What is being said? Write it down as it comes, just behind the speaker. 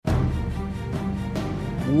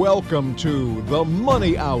Welcome to The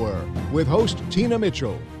Money Hour with host Tina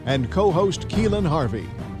Mitchell and co-host Keelan Harvey.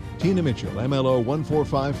 Tina Mitchell, MLO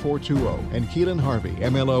 145420, and Keelan Harvey,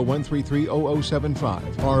 MLO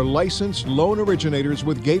 1330075, are licensed loan originators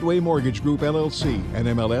with Gateway Mortgage Group, LLC, and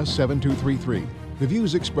MLS 7233. The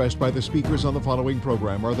views expressed by the speakers on the following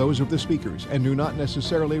program are those of the speakers and do not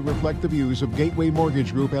necessarily reflect the views of Gateway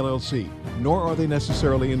Mortgage Group, LLC, nor are they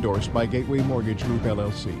necessarily endorsed by Gateway Mortgage Group,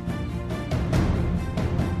 LLC.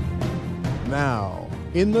 Now,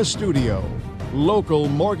 in the studio, local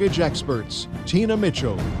mortgage experts Tina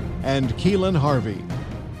Mitchell and Keelan Harvey.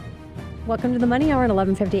 Welcome to the Money Hour at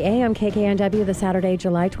 11:50 a.m. KKNW, the Saturday,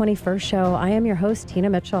 July 21st show. I am your host, Tina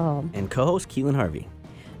Mitchell. And co-host Keelan Harvey.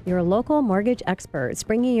 Your local mortgage experts,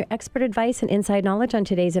 bringing you expert advice and inside knowledge on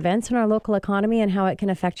today's events in our local economy and how it can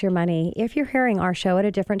affect your money. If you're hearing our show at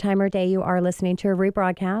a different time or day, you are listening to a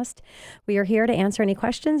rebroadcast. We are here to answer any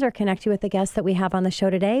questions or connect you with the guests that we have on the show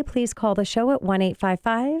today. Please call the show at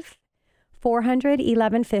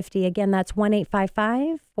 1-855-400-1150. Again, that's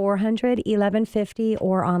 1-855-400-1150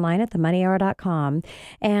 or online at themoneyhour.com.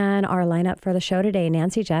 And our lineup for the show today,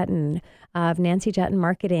 Nancy Jetton of Nancy Jetton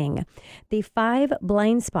Marketing. The 5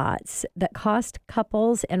 blind spots that cost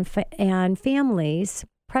couples and families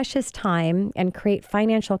precious time and create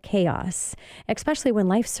financial chaos, especially when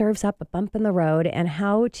life serves up a bump in the road, and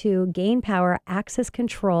how to gain power, access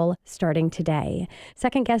control starting today.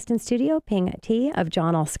 Second guest in studio, Ping T of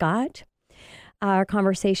John L. Scott. Our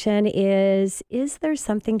conversation is there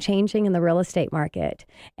something changing in the real estate market?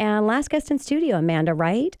 And last guest in studio, Amanda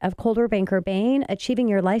Wright of Coldwell Banker Bain, achieving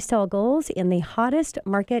your lifestyle goals in the hottest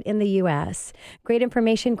market in the U.S. Great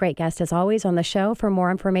information, great guest as always on the show. For more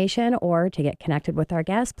information or to get connected with our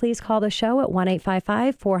guests, please call the show at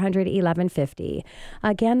 1-855-400-1150.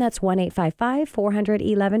 Again, that's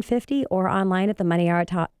 1-855-400-1150 or online at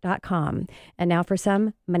themoneyhour.com. And now for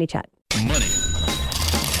some Money Chat.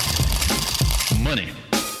 Money.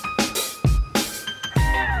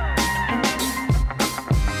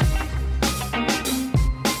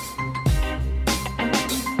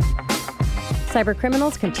 Cyber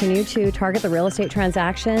criminals continue to target the real estate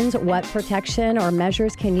transactions. What protection or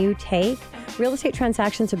measures can you take? Real estate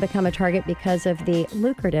transactions have become a target because of the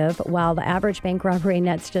lucrative. While the average bank robbery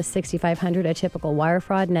nets just $6,500, a typical wire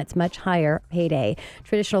fraud nets much higher payday.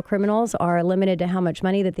 Traditional criminals are limited to how much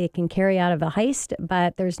money that they can carry out of a heist,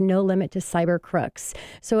 but there's no limit to cyber crooks.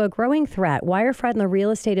 So a growing threat. Wire fraud in the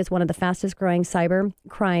real estate is one of the fastest growing cyber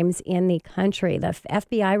crimes in the country. The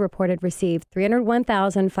FBI reported received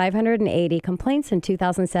 301,580 complaints in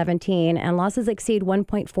 2017, and losses exceed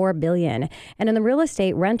 $1.4 billion. And in the real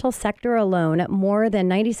estate rental sector alone, more than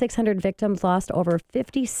 9,600 victims lost over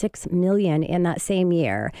 $56 million in that same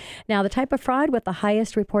year. Now, the type of fraud with the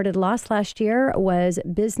highest reported loss last year was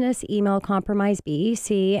business email compromise,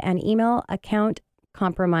 BEC, and email account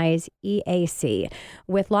compromise, EAC,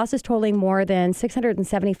 with losses totaling more than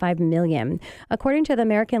 $675 million. According to the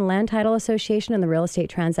American Land Title Association and the real estate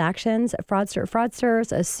transactions,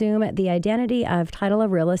 fraudsters assume the identity of title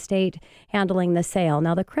of real estate handling the sale.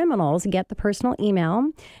 Now, the criminals get the personal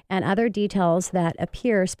email and other details that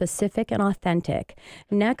appear specific and authentic.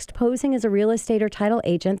 Next, posing as a real estate or title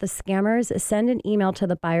agent, the scammers send an email to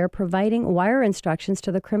the buyer providing wire instructions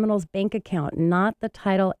to the criminal's bank account, not the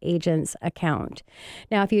title agent's account.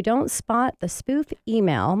 Now, if you don't spot the spoof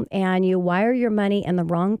email and you wire your money in the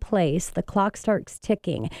wrong place, the clock starts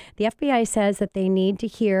ticking. The FBI says that they need to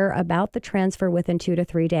hear about the transfer within 2 to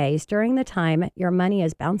 3 days. During the time your money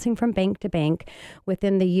is bouncing from bank to bank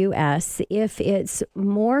within the U.S., if it's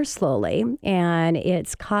more slowly and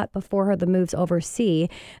it's caught before the moves overseas,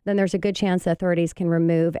 then there's a good chance the authorities can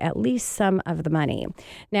remove at least some of the money.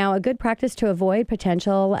 Now, a good practice to avoid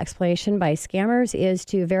potential exploitation by scammers is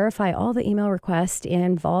to verify all the email requests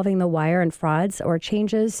involving the wire and frauds or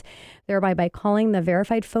changes thereby by calling the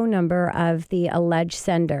verified phone number of the alleged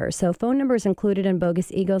sender. So phone numbers included in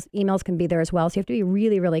bogus emails can be there as well. So you have to be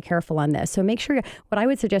really, really careful on this. So make sure, what I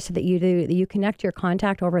would suggest that you do, that you connect your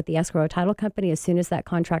contact over at the escrow title company as soon as that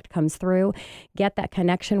contract comes through, get that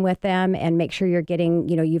connection with them and make sure you're getting,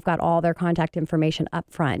 you've got all their contact information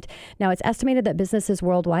up front. Now, it's estimated that businesses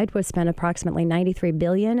worldwide would spend approximately $93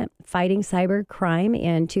 billion fighting cyber crime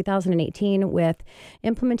in 2018 with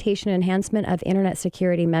implementation and enhancement of internet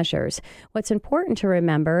security measures. What's important to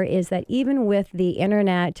remember is that even with the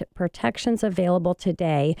internet protections available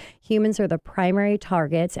today, humans are the primary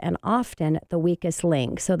targets and often the weakest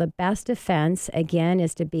link. So the best defense, again,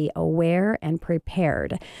 is to be aware and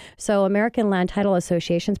prepared. So American Land Title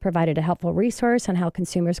Associations provided a helpful resource on how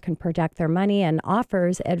consumers can protect their money and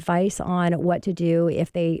offers advice on what to do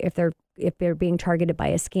if they're if they're being targeted by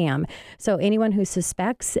a scam. So anyone who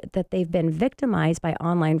suspects that they've been victimized by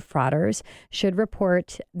online frauders should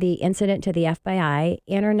report the incident to the FBI,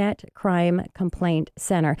 Internet Crime Complaint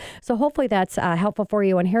Center. So hopefully that's helpful for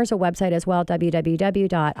you. And here's a website as well,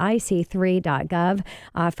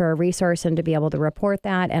 www.ic3.gov, for a resource and to be able to report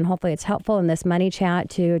that. And hopefully it's helpful in this money chat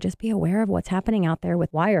to just be aware of what's happening out there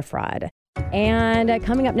with wire fraud. And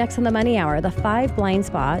coming up next on the Money Hour, the 5 blind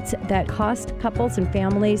spots that cost couples and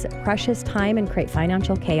families precious time and create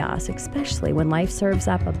financial chaos, especially when life serves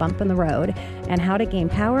up a bump in the road, and how to gain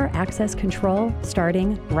power, access, control,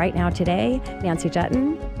 starting right now today. Nancy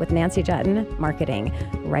Juetten with Nancy Juetten Marketing,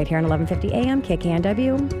 right here on 1150 AM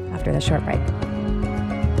KKNW after the short break.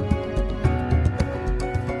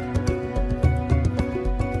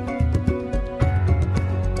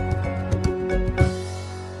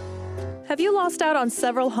 Have you lost out on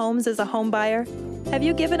several homes as a home buyer? Have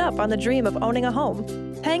you given up on the dream of owning a home?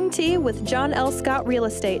 Peng T with John L. Scott Real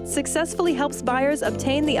Estate successfully helps buyers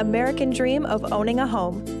obtain the American dream of owning a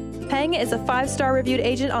home. Peng is a 5-star reviewed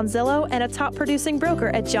agent on Zillow and a top producing broker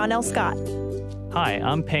at John L. Scott. Hi,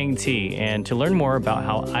 I'm Peng T, and to learn more about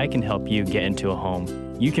how I can help you get into a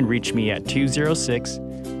home, you can reach me at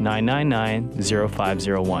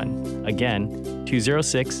 206-999-0501. Again,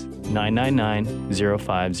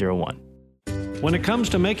 206-999-0501. When it comes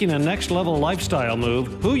to making a next-level lifestyle move,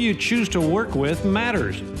 who you choose to work with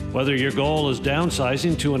matters. Whether your goal is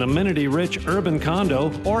downsizing to an amenity-rich urban condo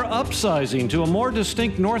or upsizing to a more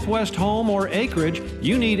distinct Northwest home or acreage,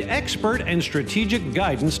 you need expert and strategic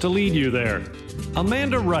guidance to lead you there.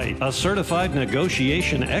 Amanda Wright, a certified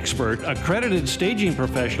negotiation expert, accredited staging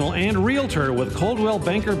professional, and realtor with Coldwell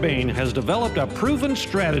Banker Bain, has developed a proven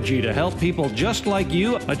strategy to help people just like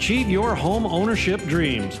you achieve your home ownership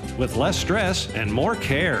dreams with less stress and more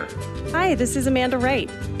care. Hi, this is Amanda Wright.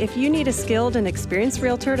 If you need a skilled and experienced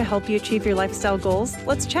realtor to help you achieve your lifestyle goals,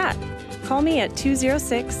 let's chat. Call me at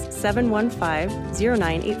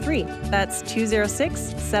 206-715-0983. That's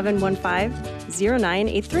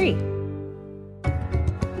 206-715-0983.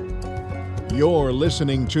 You're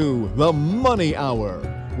listening to The Money Hour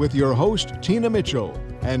with your host, Tina Mitchell,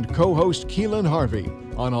 and co-host Keelan Harvey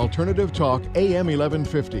on Alternative Talk AM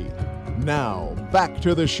 1150. Now, back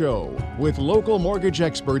to the show with local mortgage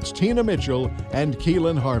experts Tina Mitchell and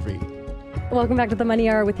Keelan Harvey. Welcome back to the Money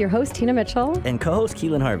Hour with your host, Tina Mitchell. And co-host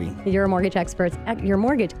Keelan Harvey. Your mortgage experts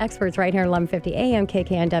right here at 1150 AM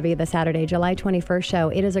KKNW, the Saturday, July 21st show.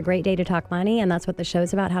 It is a great day to talk money, and that's what the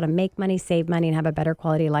show's about, how to make money, save money, and have a better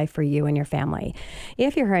quality life for you and your family.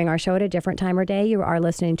 If you're hearing our show at a different time or day, you are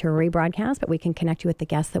listening to a rebroadcast, but we can connect you with the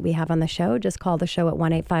guests that we have on the show. Just call the show at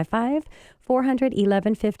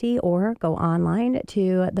 1-855-400-1150 or go online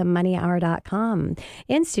to themoneyhour.com.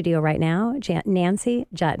 In studio right now, Nancy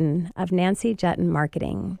Juetten of Nancy Juetten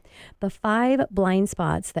Marketing. The 5 blind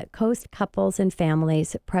spots that cost couples and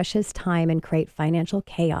families precious time and create financial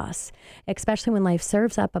chaos, especially when life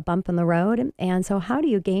serves up a bump in the road. And so how do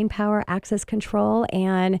you gain power, access, control,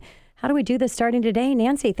 and how do we do this starting today?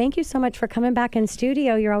 Nancy, thank you so much for coming back in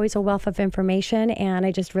studio. You're always a wealth of information, and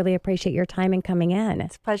I just really appreciate your time and coming in.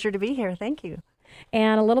 It's a pleasure to be here. Thank you.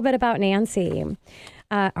 And a little bit about Nancy.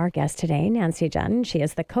 Our guest today, Nancy Juetten, she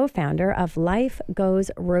is the co-founder of Life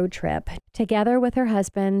Goes Road Trip. Together with her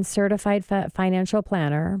husband, certified financial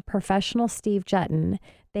planner, professional Steve Juetten,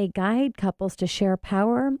 they guide couples to share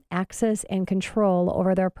power, access, and control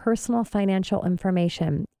over their personal financial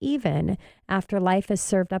information, even after life has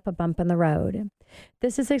served up a bump in the road.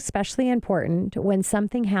 This is especially important when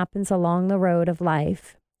something happens along the road of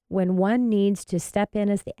life, when one needs to step in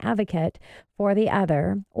as the advocate for the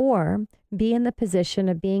other, or be in the position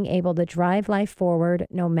of being able to drive life forward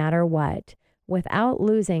no matter what, without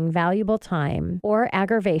losing valuable time or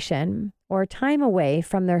aggravation or time away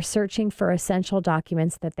from their searching for essential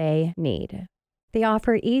documents that they need. They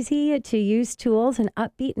offer easy-to-use tools, an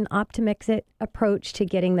upbeat and optimistic approach to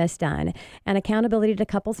getting this done, and accountability to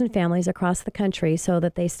couples and families across the country so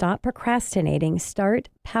that they stop procrastinating, start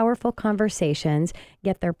powerful conversations,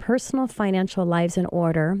 get their personal financial lives in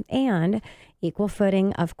order, and equal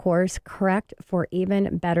footing, of course, correct for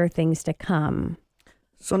even better things to come.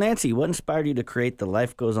 So Nancy, what inspired you to create the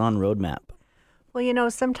Life Goes On roadmap? Well, you know,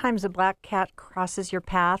 sometimes a black cat crosses your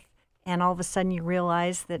path and all of a sudden you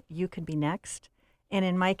realize that you could be next. And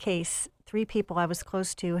in my case, 3 people I was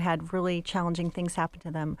close to had really challenging things happen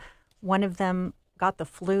to them. One of them got the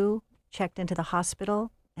flu, checked into the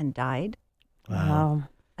hospital, and died. Wow.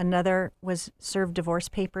 Another was served divorce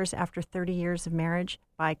papers after 30 years of marriage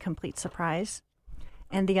by complete surprise.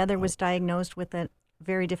 And the other was diagnosed with a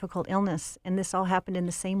very difficult illness. And this all happened in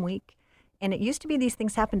the same week. And it used to be these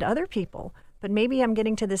things happened to other people, but maybe I'm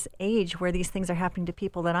getting to this age where these things are happening to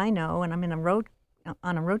people that I know, and I'm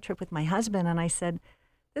on a road trip with my husband, and I said,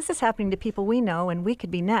 this is happening to people we know, and we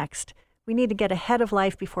could be next. We need to get ahead of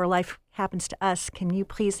life before life happens to us. Can you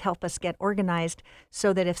please help us get organized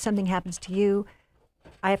so that if something happens to you,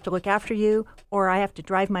 I have to look after you, or I have to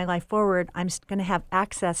drive my life forward. I'm going to have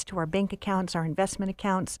access to our bank accounts, our investment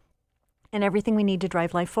accounts, and everything we need to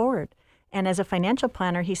drive life forward. And as a financial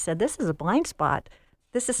planner, he said, this is a blind spot.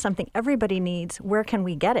 This is something everybody needs. Where can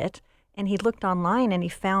we get it? And he looked online and he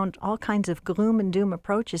found all kinds of gloom and doom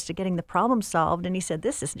approaches to getting the problem solved. And he said,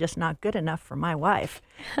 this is just not good enough for my wife.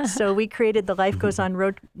 So we created the Life Goes On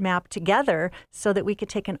roadmap together so that we could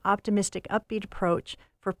take an optimistic, upbeat approach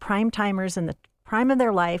for prime timers in the prime of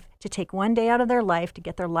their life to take one day out of their life to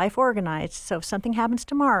get their life organized. So if something happens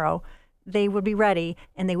tomorrow, they would be ready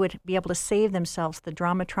and they would be able to save themselves the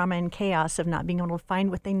drama, trauma, and chaos of not being able to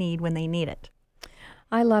find what they need when they need it.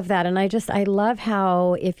 I love that. And I love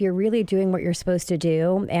how if you're really doing what you're supposed to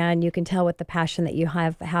do, and you can tell with the passion that you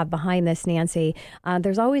have behind this, Nancy,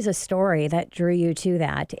 there's always a story that drew you to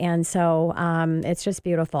that. And so it's just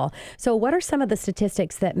beautiful. So what are some of the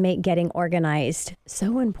statistics that make getting organized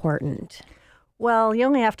so important? Well, you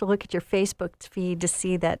only have to look at your Facebook feed to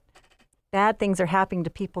see that bad things are happening to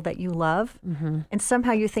people that you love. Mm-hmm. And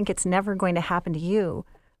somehow you think it's never going to happen to you.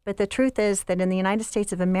 But the truth is that in the United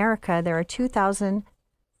States of America, there are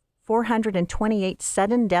 2,428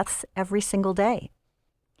 sudden deaths every single day.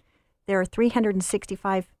 There are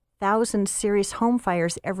 365,000 serious home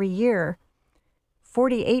fires every year.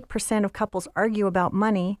 48% of couples argue about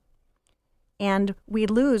money. And we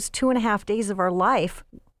lose 2.5 days of our life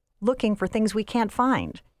looking for things we can't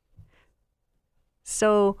find.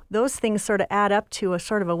 So those things sort of add up to a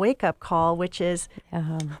sort of a wake-up call, which is,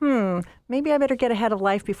 maybe I better get ahead of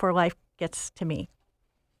life before life gets to me.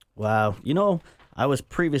 Wow. You know, I was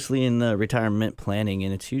previously in the retirement planning,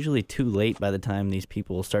 and it's usually too late by the time these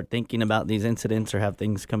people start thinking about these incidents or have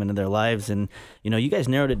things come into their lives. And, you know, you guys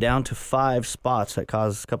narrowed it down to 5 spots that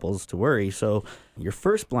cause couples to worry. So your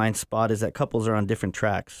first blind spot is that couples are on different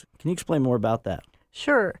tracks. Can you explain more about that?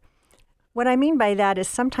 Sure. What I mean by that is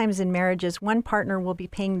sometimes in marriages, one partner will be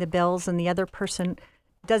paying the bills and the other person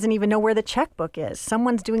doesn't even know where the checkbook is.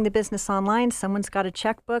 Someone's doing the business online, someone's got a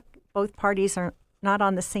checkbook. Both parties are not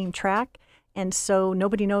on the same track. And so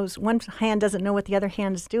nobody knows, one hand doesn't know what the other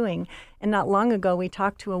hand is doing. And not long ago, we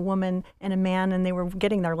talked to a woman and a man, and they were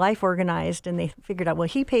getting their life organized, and they figured out, well,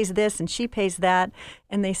 he pays this and she pays that.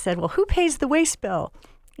 And they said, well, who pays the waste bill?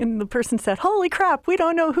 And the person said, holy crap, we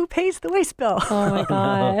don't know who pays the waste bill. Oh, my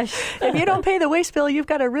gosh. If you don't pay the waste bill, you've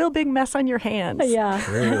got a real big mess on your hands. Yeah.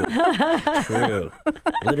 True.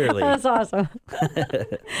 Literally. That's awesome.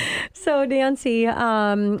 So, Nancy,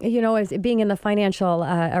 you know, as being in the financial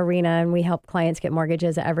arena, and we help clients get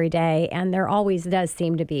mortgages every day, and there always does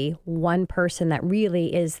seem to be one person that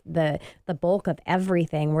really is the bulk of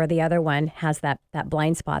everything, where the other one has that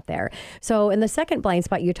blind spot there. So, in the second blind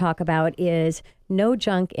spot you talk about is no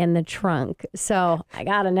junk in the trunk. So I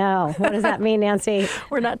got to know, what does that mean, Nancy?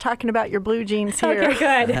 We're not talking about your blue jeans here.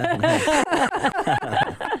 Okay, good.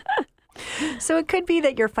 So it could be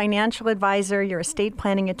that your financial advisor, your estate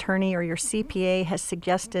planning attorney, or your CPA has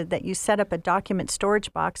suggested that you set up a document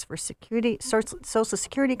storage box for Social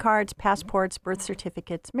Security cards, passports, birth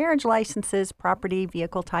certificates, marriage licenses, property,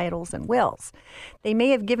 vehicle titles, and wills. They may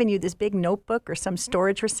have given you this big notebook or some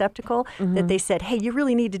storage receptacle that they said, hey, you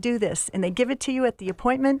really need to do this. And they give it to you at the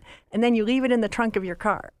appointment, and then you leave it in the trunk of your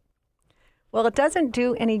car. Well, it doesn't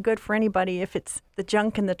do any good for anybody if it's the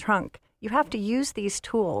junk in the trunk. You have to use these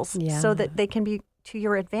tools so that they can be to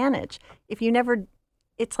your advantage. If you never,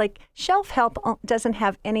 it's like shelf help doesn't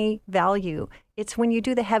have any value. It's when you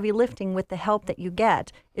do the heavy lifting with the help that you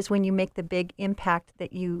get is when you make the big impact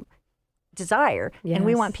that you desire. Yes. And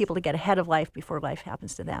we want people to get ahead of life before life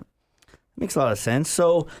happens to them. Makes a lot of sense.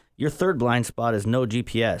 So your third blind spot is no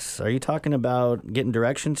GPS. Are you talking about getting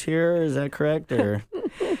directions here? Is that correct? Or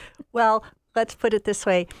Well, let's put it this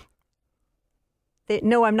way.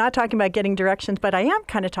 No, I'm not talking about getting directions, but I am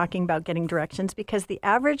kind of talking about getting directions because the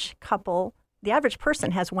average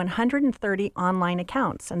person has 130 online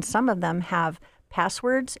accounts, and some of them have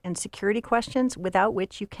passwords and security questions without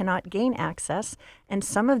which you cannot gain access. And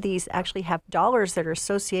some of these actually have dollars that are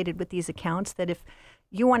associated with these accounts that if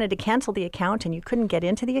you wanted to cancel the account and you couldn't get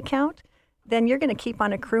into the account, then you're going to keep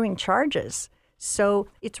on accruing charges. So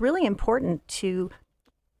it's really important to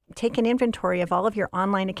take an inventory of all of your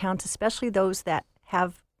online accounts, especially those that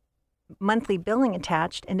have monthly billing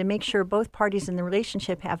attached, and to make sure both parties in the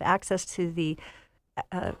relationship have access to the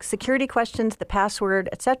security questions, the password,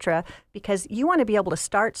 etc., because you want to be able to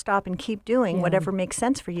start, stop, and keep doing whatever makes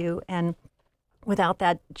sense for you. And without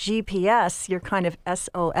that GPS, you're kind of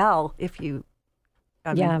SOL if you.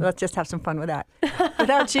 Let's just have some fun with that.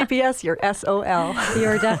 Without GPS, you're SOL.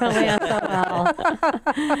 You're definitely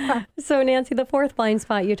SOL. So, Nancy, the fourth blind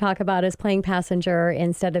spot you talk about is playing passenger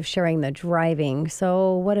instead of sharing the driving.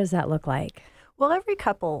 So what does that look like? Well, every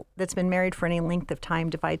couple that's been married for any length of time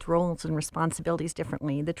divides roles and responsibilities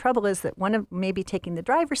differently. The trouble is that one of them may be taking the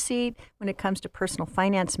driver's seat when it comes to personal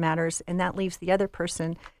finance matters, and that leaves the other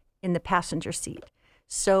person in the passenger seat.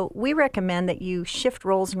 So we recommend that you shift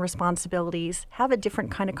roles and responsibilities, have a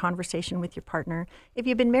different kind of conversation with your partner. If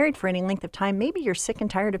you've been married for any length of time, maybe you're sick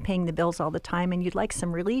and tired of paying the bills all the time and you'd like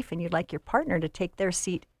some relief and you'd like your partner to take their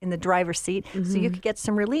seat in the driver's seat so you could get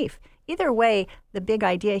some relief. Either way, the big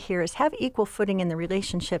idea here is have equal footing in the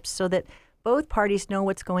relationship so that both parties know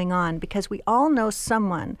what's going on, because we all know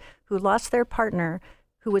someone who lost their partner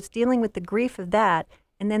who was dealing with the grief of that.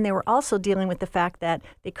 And then they were also dealing with the fact that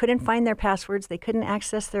they couldn't find their passwords, they couldn't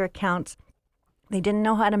access their accounts, they didn't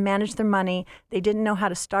know how to manage their money, they didn't know how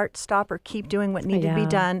to start, stop, or keep doing what needed to be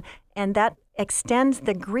done. And that extends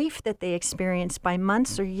the grief that they experienced by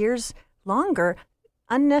months or years longer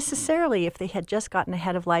unnecessarily if they had just gotten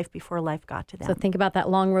ahead of life before life got to them. So think about that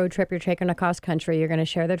long road trip you're taking across country. You're going to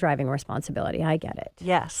share the driving responsibility. I get it.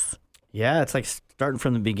 Yes. Yeah, it's like starting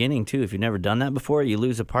from the beginning, too. If you've never done that before, you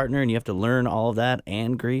lose a partner and you have to learn all of that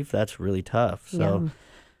and grief. That's really tough. So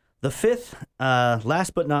the fifth,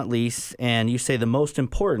 last but not least, and you say the most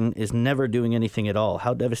important, is never doing anything at all.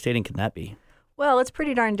 How devastating can that be? Well, it's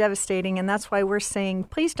pretty darn devastating, and that's why we're saying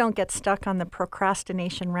please don't get stuck on the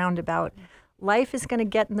procrastination roundabout. Life is going to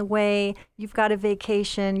get in the way. You've got a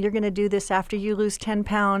vacation. You're going to do this after you lose 10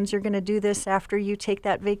 pounds. You're going to do this after you take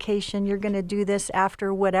that vacation. You're going to do this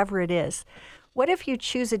after whatever it is. What if you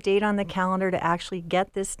choose a date on the calendar to actually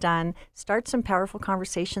get this done, start some powerful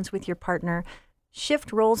conversations with your partner,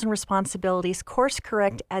 shift roles and responsibilities, course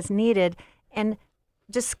correct as needed, and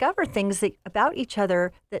discover things about each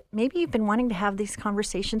other that maybe you've been wanting to have these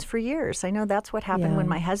conversations for years. I know that's what happened when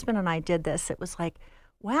my husband and I did this. It was like,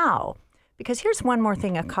 wow. Because here's one more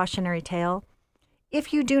thing, a cautionary tale.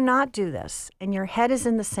 If you do not do this and your head is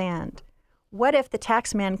in the sand, what if the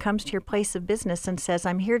tax man comes to your place of business and says,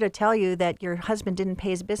 I'm here to tell you that your husband didn't pay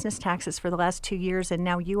his business taxes for the last 2 years and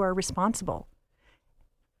now you are responsible?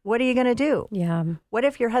 What are you going to do? Yeah. What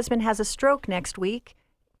if your husband has a stroke next week,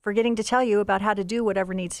 forgetting to tell you about how to do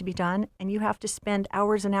whatever needs to be done, and you have to spend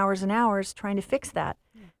hours and hours and hours trying to fix that?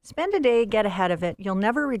 Spend a day, get ahead of it. You'll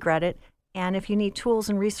never regret it. And if you need tools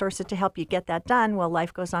and resources to help you get that done, well,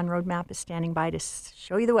 Life Goes On Roadmap is standing by to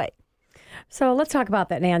show you the way. So let's talk about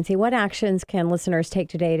that, Nancy. What actions can listeners take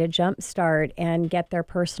today to jumpstart and get their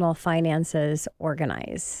personal finances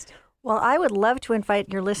organized? Well, I would love to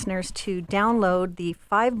invite your listeners to download the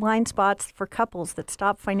 5 blind spots for couples that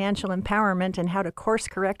stop financial empowerment and how to course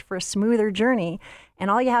correct for a smoother journey. And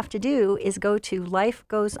all you have to do is go to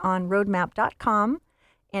lifegoesonroadmap.com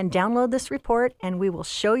and download this report, and we will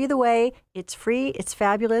show you the way. It's free, it's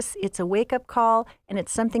fabulous, it's a wake-up call, and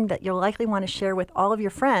it's something that you'll likely want to share with all of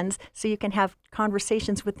your friends so you can have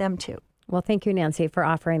conversations with them too. Well, thank you, Nancy, for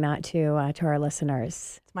offering that to our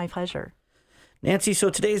listeners. It's my pleasure. Nancy, so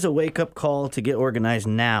today's a wake-up call to get organized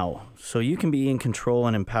now so you can be in control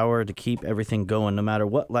and empowered to keep everything going no matter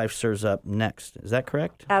what life serves up next. Is that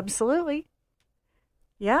correct? Absolutely.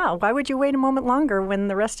 Yeah, why would you wait a moment longer when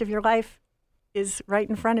the rest of your life is right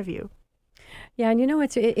in front of you? Yeah, and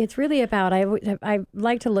it's really about, I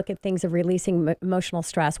like to look at things of releasing emotional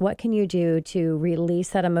stress. What can you do to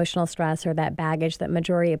release that emotional stress or that baggage that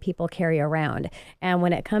majority of people carry around? And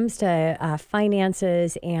when it comes to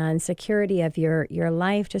finances and security of your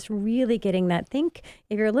life, just really getting that, think,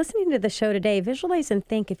 if you're listening to the show today, visualize and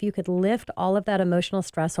think if you could lift all of that emotional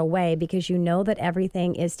stress away because you know that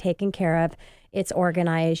everything is taken care of. It's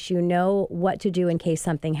organized. You know what to do in case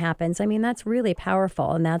something happens. I mean, that's really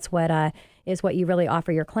powerful, and that's what is what you really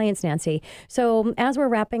offer your clients, Nancy. So as we're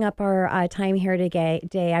wrapping up our time here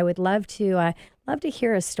today, I would love to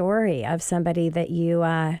hear a story of somebody that you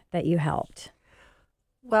helped.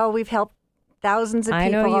 Well, we've helped thousands of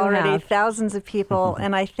people already, thousands of people,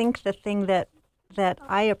 and I think the thing that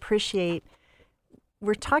I appreciate.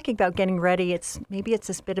 We're talking about getting ready. Maybe it's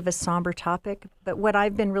a bit of a somber topic, but what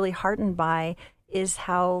I've been really heartened by is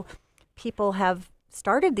how people have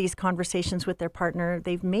started these conversations with their partner.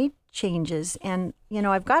 They've made changes, and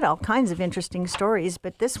I've got all kinds of interesting stories,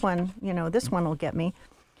 but this one will get me.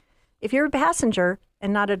 If you're a passenger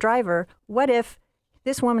and not a driver, what if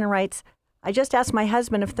this woman writes, I just asked my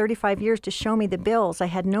husband of 35 years to show me the bills. I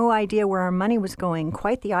had no idea where our money was going.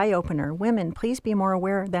 Quite the eye-opener. Women, please be more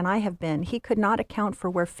aware than I have been. He could not account for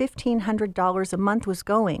where $1,500 a month was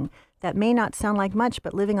going. That may not sound like much,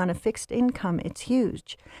 but living on a fixed income, it's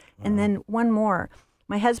huge. Wow. And then one more.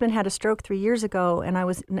 My husband had a stroke 3 years ago, and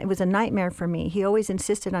it was a nightmare for me. He always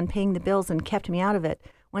insisted on paying the bills and kept me out of it.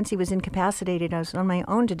 Once he was incapacitated, I was on my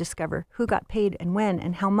own to discover who got paid and when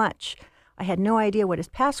and how much. I had no idea what his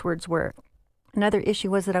passwords were. Another issue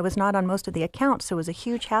was that I was not on most of the accounts, so it was a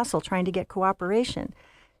huge hassle trying to get cooperation.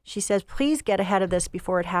 She says, please get ahead of this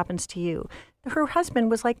before it happens to you. Her husband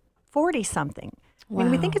was like 40-something. Wow. I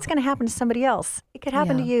mean, we think it's going to happen to somebody else. It could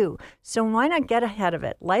happen to you. So why not get ahead of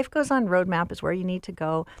it? Life Goes On Roadmap is where you need to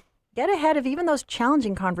go. Get ahead of even those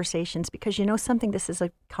challenging conversations because you know something, this is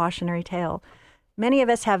a cautionary tale. Many of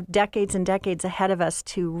us have decades and decades ahead of us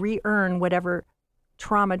to re-earn whatever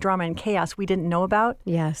trauma, drama, and chaos we didn't know about.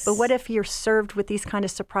 Yes. But what if you're served with these kind of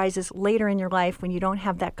surprises later in your life when you don't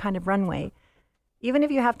have that kind of runway? Even if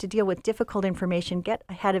you have to deal with difficult information, get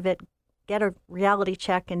ahead of it, get a reality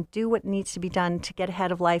check, and do what needs to be done to get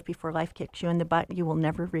ahead of life before life kicks you in the butt. You will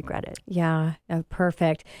never regret it. Yeah,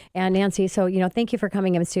 perfect. And Nancy, so, thank you for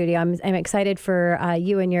coming in the studio. I'm excited for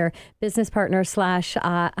you and your business partner /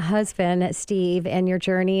 husband, Steve, and your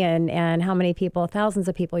journey and how many people, thousands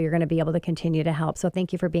of people you're going to be able to continue to help. So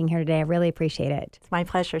thank you for being here today. I really appreciate it. It's my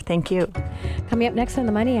pleasure. Thank you. Coming up next on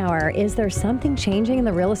the Money Hour, is there something changing in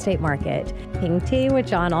the real estate market? Pink Tea with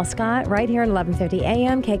John L. Scott right here at 1150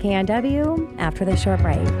 AM KKNW after this short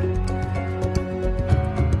break.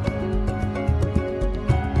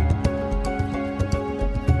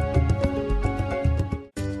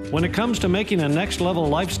 When it comes to making a next-level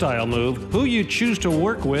lifestyle move, who you choose to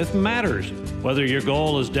work with matters. Whether your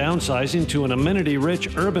goal is downsizing to an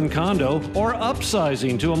amenity-rich urban condo or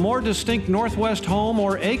upsizing to a more distinct Northwest home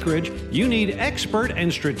or acreage, you need expert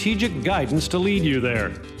and strategic guidance to lead you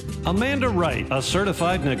there. Amanda Wright, a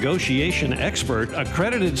certified negotiation expert,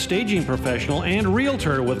 accredited staging professional, and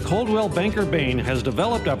realtor with Coldwell Banker Bain, has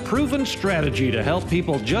developed a proven strategy to help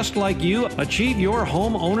people just like you achieve your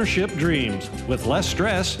home ownership dreams with less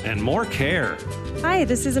stress and more care. Hi,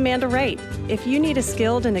 this is Amanda Wright. If you need a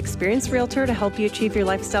skilled and experienced realtor to help you achieve your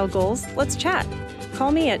lifestyle goals, let's chat.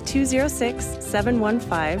 Call me at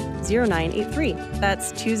 206-715-0983.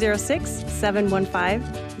 That's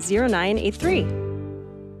 206-715-0983.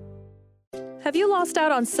 Have you lost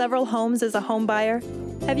out on several homes as a home buyer?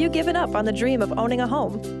 Have you given up on the dream of owning a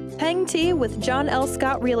home? Peng Tea with John L.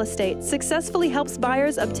 Scott Real Estate successfully helps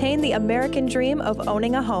buyers obtain the American dream of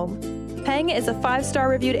owning a home. Peng is a 5-star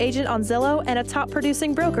reviewed agent on Zillow and a top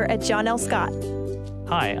producing broker at John L. Scott.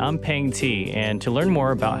 Hi, I'm Peng Tea, and to learn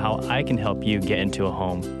more about how I can help you get into a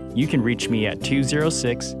home, you can reach me at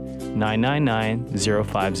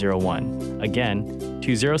 206-999-0501. Again,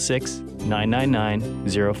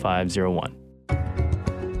 206-999-0501.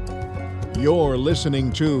 You're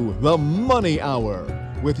listening to The Money Hour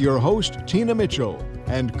with your host, Tina Mitchell,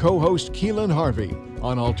 and co-host Keelan Harvey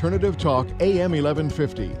on Alternative Talk AM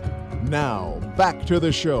 1150. Now, back to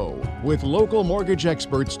the show with local mortgage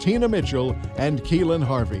experts Tina Mitchell and Keelan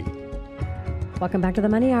Harvey. Welcome back to the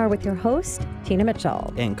Money Hour with your host, Tina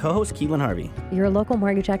Mitchell. And co-host Keelan Harvey. Your local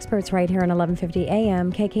mortgage experts right here on 1150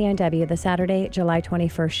 AM KKNW, the Saturday, July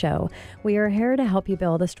 21st show. We are here to help you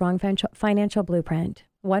build a strong financial blueprint,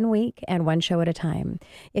 1 week and one show at a time.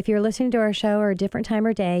 If you're listening to our show or a different time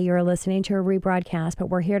or day, you're listening to a rebroadcast, but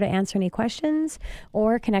we're here to answer any questions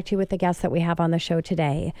or connect you with the guests that we have on the show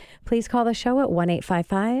today. Please call the show at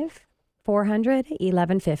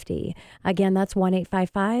 1-855-400-1150. Again, that's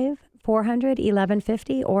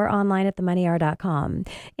 1-855-400-1150 or online at themoneyhour.com.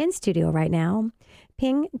 In studio right now,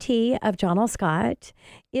 Peng Tea of John L. Scott.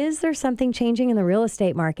 Is there something changing in the real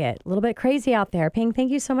estate market? A little bit crazy out there. Peng,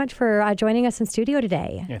 thank you so much for joining us in studio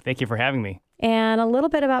today. Yeah, thank you for having me. And a little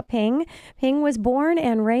bit about Peng. Peng was born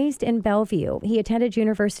and raised in Bellevue. He attended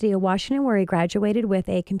University of Washington, where he graduated with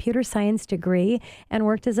a computer science degree and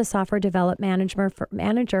worked as a software development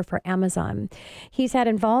manager for Amazon. He's had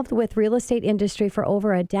involved with real estate industry for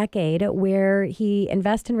over a decade, where he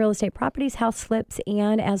invests in real estate properties, house flips,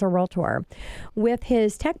 and as a realtor. With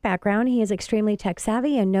his tech background, he is extremely tech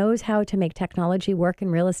savvy and knows how to make technology work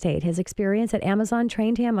in real estate. His experience at Amazon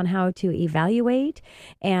trained him on how to evaluate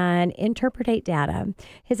and interpret data.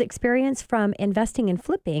 His experience from investing and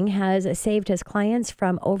flipping has saved his clients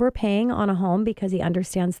from overpaying on a home because he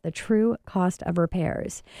understands the true cost of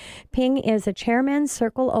repairs. Peng is a Chairman's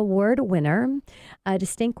Circle Award winner, a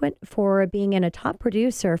distinguished for being a top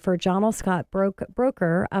producer for John L. Scott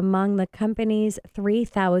Broker among the company's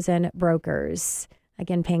 3,000 brokers.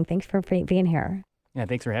 Again, Peng, thanks for being here. Yeah,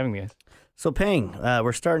 thanks for having me, guys. So, Peng,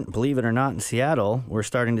 we're starting, believe it or not, in Seattle, we're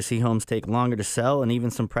starting to see homes take longer to sell and even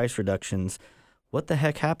some price reductions. What the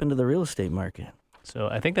heck happened to the real estate market? So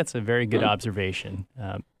I think that's a very good observation.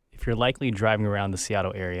 If you're likely driving around the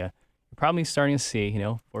Seattle area, you're probably starting to see,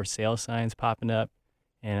 for sale signs popping up.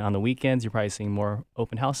 And on the weekends, you're probably seeing more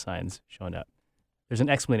open house signs showing up. There's an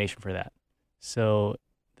explanation for that. So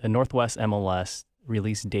the Northwest MLS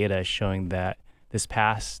released data showing that this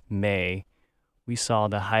past May, we saw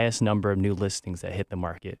the highest number of new listings that hit the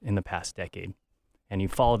market in the past decade. And you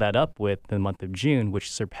follow that up with the month of June,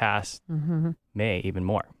 which surpassed May even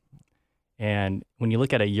more. And when you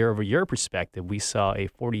look at a year-over-year perspective, we saw a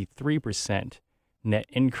 43% net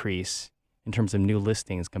increase in terms of new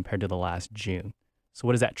listings compared to the last June. So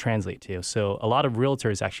what does that translate to? So a lot of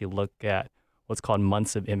realtors actually look at what's called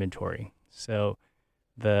months of inventory. So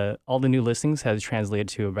all the new listings has translated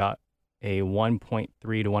to about a 1.3 to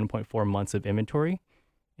 1.4 months of inventory.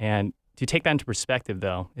 And to take that into perspective,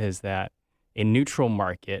 though, is that a neutral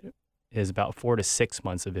market is about 4 to 6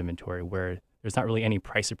 months of inventory, where there's not really any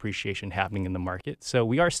price appreciation happening in the market. So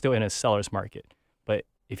we are still in a seller's market. But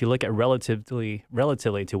if you look at relatively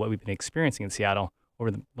to what we've been experiencing in Seattle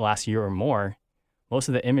over the last year or more, most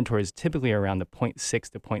of the inventory is typically around the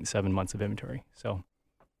 0.6 to 0.7 months of inventory.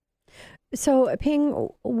 So, Peng,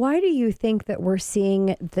 why do you think that we're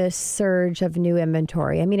seeing this surge of new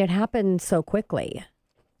inventory? I mean, it happened so quickly.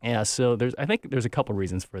 Yeah, so I think there's a couple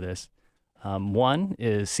reasons for this. One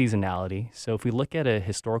is seasonality. So if we look at a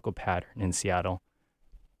historical pattern in Seattle,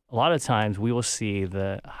 a lot of times we will see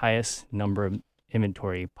the highest number of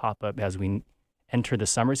inventory pop up as we enter the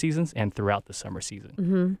summer seasons and throughout the summer season.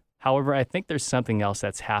 Mm-hmm. However, I think there's something else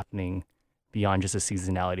that's happening beyond just a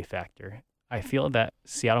seasonality factor. I feel that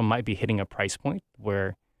Seattle might be hitting a price point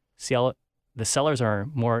where the sellers are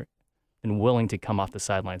more than willing to come off the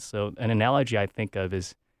sidelines. So an analogy I think of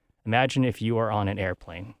is, imagine if you are on an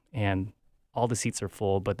airplane and all the seats are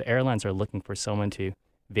full, but the airlines are looking for someone to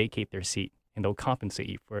vacate their seat, and they'll compensate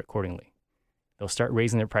you for it accordingly. They'll start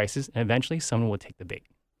raising their prices, and eventually someone will take the bait.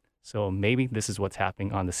 So maybe this is what's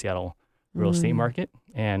happening on the Seattle real estate market.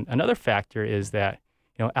 And another factor is that,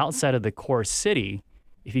 outside of the core city,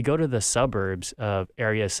 if you go to the suburbs of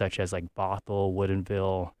areas such as like Bothell,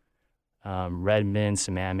 Woodinville, Redmond,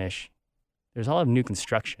 Sammamish, there's a lot of new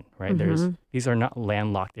construction, right? These are not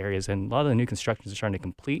landlocked areas, and a lot of the new constructions are starting to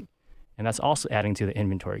complete, and that's also adding to the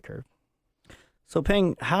inventory curve. So,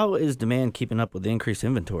 Peng, how is demand keeping up with the increased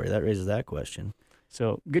inventory? That raises that question.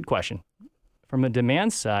 So, good question. From a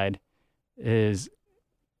demand side, from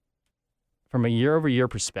a year-over-year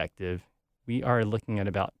perspective, we are looking at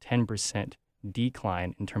about 10%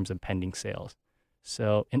 decline in terms of pending sales.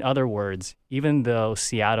 So, in other words, even though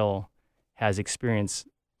Seattle has experienced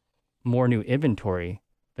more new inventory,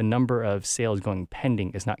 the number of sales going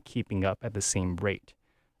pending is not keeping up at the same rate.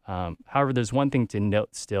 However, there's one thing to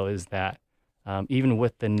note still is that even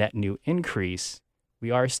with the net new increase,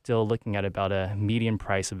 we are still looking at about a median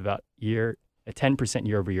price of about a 10%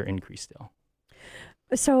 year-over-year increase still.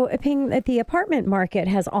 So, Peng, the apartment market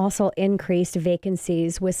has also increased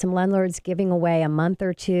vacancies, with some landlords giving away a month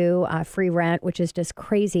or two free rent, which is just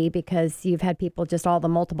crazy because you've had people just all the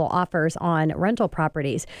multiple offers on rental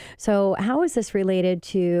properties. So how is this related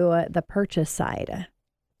to the purchase side?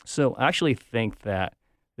 So I actually think that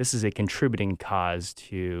this is a contributing cause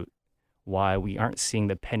to why we aren't seeing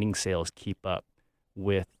the pending sales keep up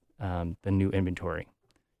with the new inventory.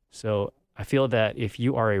 So I feel that if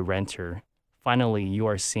you are a renter, finally you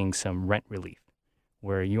are seeing some rent relief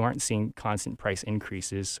where you aren't seeing constant price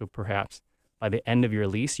increases. So perhaps by the end of your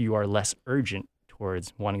lease, you are less urgent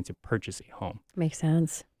towards wanting to purchase a home. Makes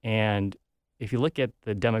sense. And if you look at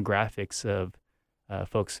the demographics of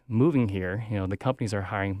folks moving here, the companies are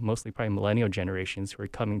hiring mostly probably millennial generations who are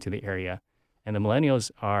coming to the area. And the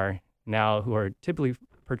millennials are now who are typically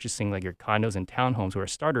purchasing like your condos and townhomes, who are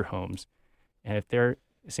starter homes. And if they're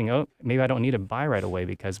saying, oh, maybe I don't need to buy right away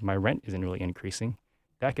because my rent isn't really increasing,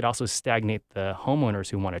 that could also stagnate the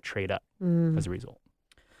homeowners who want to trade up as a result.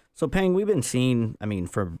 So, Peng, we've been seeing,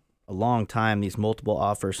 for a long time, these multiple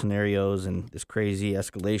offer scenarios and this crazy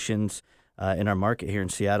escalations in our market here in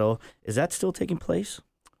Seattle. Is that still taking place?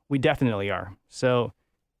 We definitely are. So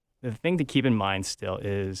the thing to keep in mind still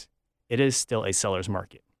is it is still a seller's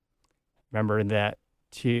market. Remember that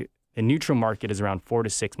the neutral market is around 4 to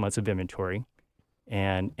 6 months of inventory,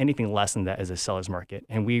 and anything less than that is a seller's market.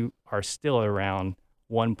 And we are still around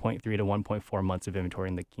 1.3 to 1.4 months of inventory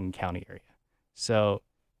in the King County area. So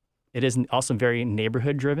it is also very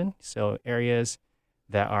neighborhood driven. So areas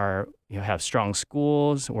that are have strong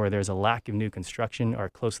schools or there's a lack of new construction are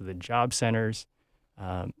close to the job centers.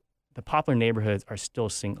 the popular neighborhoods are still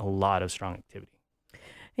seeing a lot of strong activity.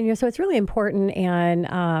 And, so it's really important, and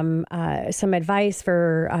some advice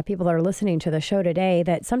for people that are listening to the show today,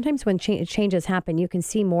 that sometimes when changes happen, you can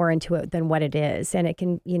see more into it than what it is. And it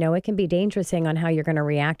can, it can be dangerous on how you're going to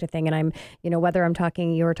react to thing. And I'm, whether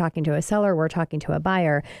you're talking to a seller, we're talking to a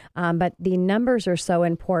buyer, but the numbers are so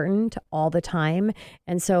important all the time.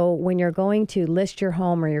 And so when you're going to list your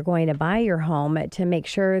home or you're going to buy your home, to make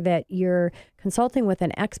sure that you're consulting with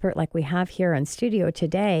an expert like we have here in studio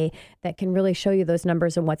today that can really show you those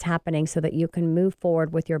numbers and what's happening so that you can move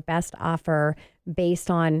forward with your best offer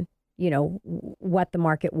based on, what the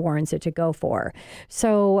market warrants it to go for.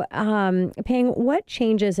 So, Ping, what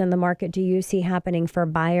changes in the market do you see happening for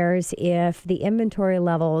buyers if the inventory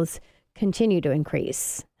levels continue to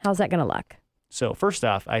increase? How's that going to look? So first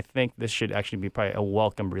off, I think this should actually be probably a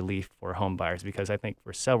welcome relief for home buyers, because I think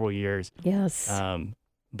for several years, yes,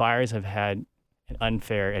 buyers have had an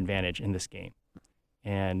unfair advantage in this game.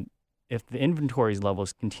 And if the inventory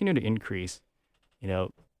levels continue to increase,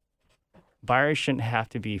 buyers shouldn't have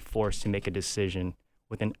to be forced to make a decision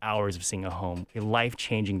within hours of seeing a home, a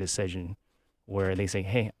life-changing decision where they say,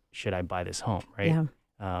 hey, should I buy this home, right?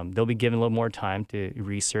 Yeah. They'll be given a little more time to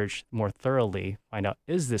research more thoroughly, find out,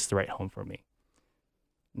 is this the right home for me?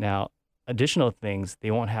 Now, additional things,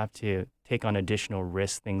 they won't have to take on additional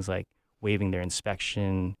risks, things like waiving their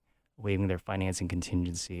inspection, waiving their financing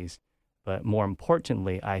contingencies. But more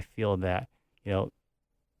importantly, I feel that, there'll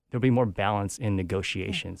be more balance in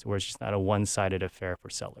negotiations, where it's just not a one-sided affair for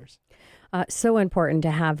sellers. So important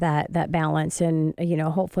to have that balance, and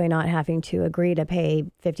hopefully not having to agree to pay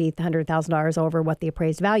 $50,000, $100,000 over what the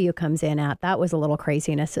appraised value comes in at. That was a little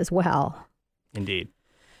craziness as well. Indeed.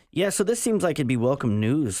 Yeah, so this seems like it'd be welcome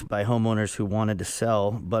news by homeowners who wanted to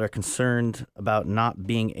sell but are concerned about not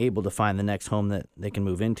being able to find the next home that they can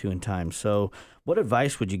move into in time. So what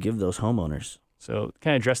advice would you give those homeowners? So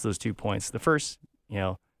kind of address those 2 points. The first,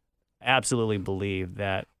 absolutely believe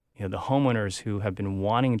that, the homeowners who have been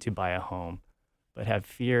wanting to buy a home but have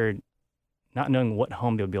feared not knowing what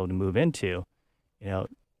home they'll be able to move into,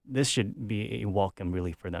 this should be a welcome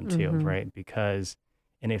relief for them too, right? Because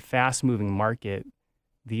in a fast-moving market,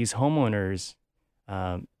 these homeowners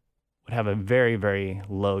would have a very, very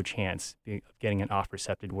low chance of getting an offer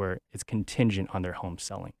accepted where it's contingent on their home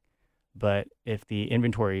selling. But if the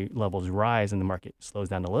inventory levels rise and the market slows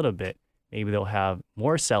down a little bit, maybe they'll have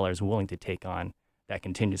more sellers willing to take on that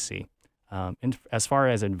contingency. And as far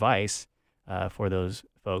as advice for those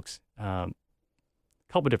folks, a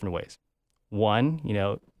couple different ways. One,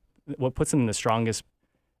 what puts them in the strongest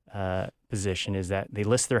position is that they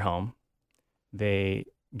list their home, they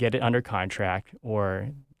get it under contract, or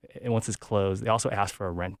once it's closed, they also ask for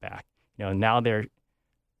a rent back. Now they're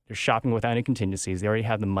shopping without any contingencies. They already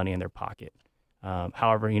have the money in their pocket.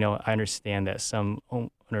 However, I understand that some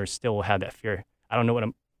homeowners still will have that fear. I don't know what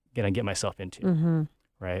I'm going to get myself into,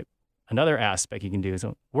 right? Another aspect you can do is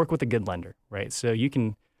work with a good lender, right? So you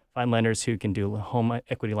can find lenders who can do home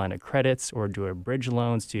equity line of credits or do a bridge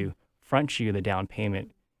loans to front you the down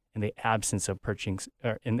payment in the absence of purchasing,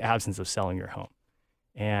 or in the absence of selling your home.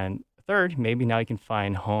 And third, maybe now you can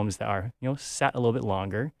find homes that are, sat a little bit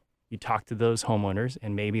longer. You talk to those homeowners,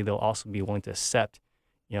 and maybe they'll also be willing to accept,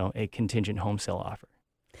 a contingent home sale offer.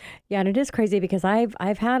 Yeah, and it is crazy because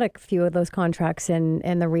I've had a few of those contracts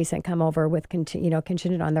in the recent come over with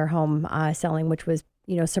contingent on their home selling, which was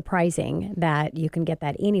surprising that you can get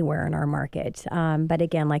that anywhere in our market. But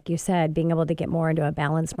again, like you said, being able to get more into a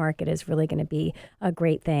balanced market is really going to be a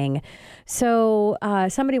great thing. So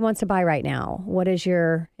somebody wants to buy right now.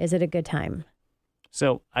 Is it a good time?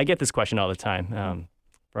 So I get this question all the time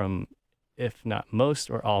from, if not most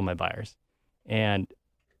or all my buyers. And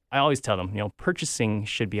I always tell them, purchasing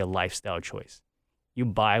should be a lifestyle choice. You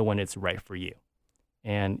buy when it's right for you.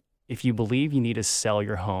 And if you believe you need to sell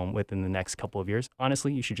your home within the next couple of years,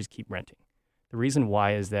 honestly, you should just keep renting. The reason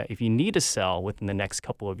why is that if you need to sell within the next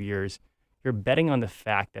couple of years, you're betting on the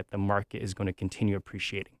fact that the market is going to continue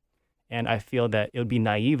appreciating. And I feel that it would be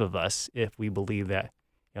naive of us if we believe that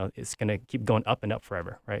it's going to keep going up and up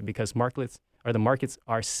forever, right? Because the markets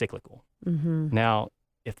are cyclical. Now,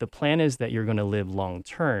 if the plan is that you're going to live long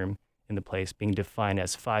term in the place, being defined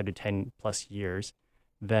as 5 to 10 plus years,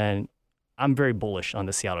 then I'm very bullish on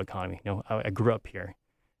the Seattle economy. I grew up here.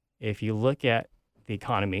 If you look at the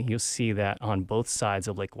economy, you'll see that on both sides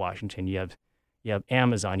of Lake Washington, you have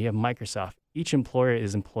Amazon, you have Microsoft. Each employer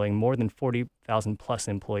is employing more than 40,000 plus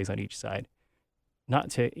employees on each side.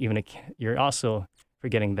 You're also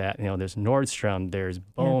forgetting that there's Nordstrom, there's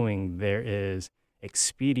Boeing, there is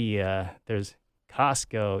Expedia, there's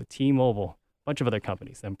Costco, T-Mobile, a bunch of other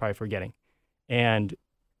companies that I'm probably forgetting. And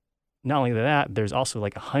not only that, there's also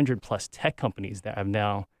like 100+ tech companies that have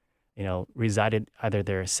now, resided either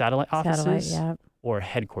their satellite offices or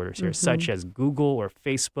headquarters here, such as Google or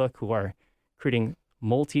Facebook, who are creating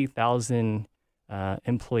multi-thousand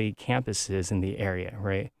employee campuses in the area,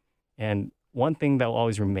 right? And one thing that will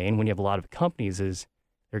always remain when you have a lot of companies is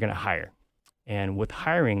they're going to hire. And with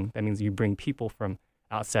hiring, that means you bring people from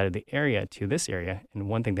outside of the area to this area. And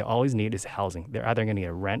one thing they always need is housing. They're either going to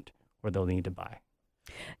get rent or they'll need to buy.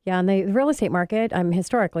 Yeah, and the real estate market,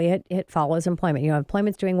 historically, it follows employment.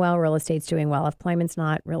 Employment's doing well, real estate's doing well. If employment's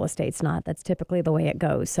not, real estate's not. That's typically the way it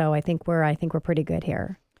goes. So I think we're pretty good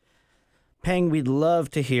here. Peng, we'd love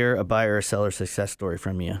to hear a buyer or seller success story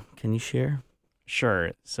from you. Can you share?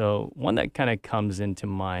 Sure. So one that kind of comes into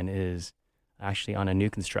mind is actually on a new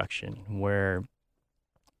construction where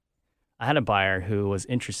I had a buyer who was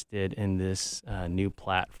interested in this new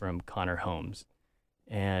plat from Connor Homes.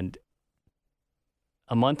 And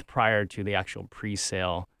a month prior to the actual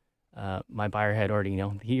pre-sale, my buyer had already,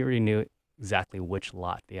 he already knew exactly which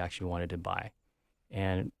lot they actually wanted to buy.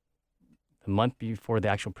 And the month before the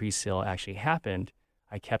actual pre-sale actually happened,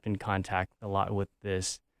 I kept in contact a lot with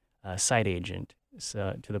this site agent,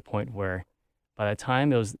 so to the point where by the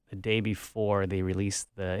time it was the day before they released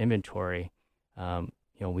the inventory,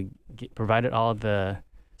 we provided all of the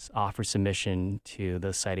offer submission to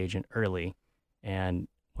the site agent early. And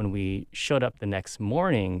when we showed up the next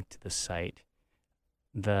morning to the site,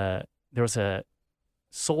 there was a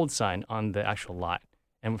sold sign on the actual lot.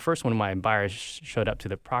 And first, when my buyers showed up to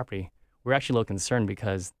the property, we were actually a little concerned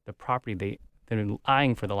because the property they've been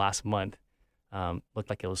eyeing for the last month looked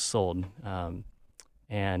like it was sold.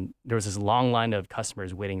 And there was this long line of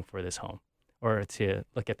customers waiting for this home or to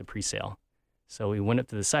look at the pre-sale. So we went up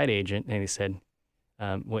to the site agent and he said,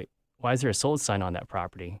 wait, why is there a sold sign on that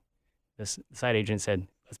property? The site agent said,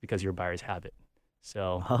 that's because your buyers have it.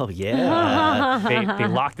 So they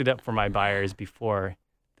locked it up for my buyers before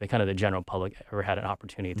the general public ever had an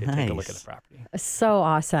opportunity to take a look at the property. So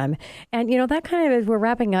awesome. And, that kind of, as we're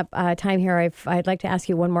wrapping up time here, I'd like to ask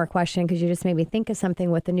you one more question because you just made me think of something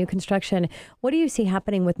with the new construction. What do you see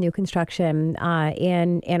happening with new construction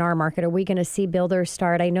in our market? Are we going to see builders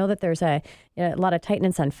start? I know that there's a lot of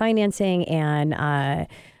tightness on financing and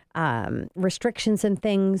restrictions and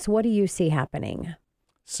things. What do you see happening?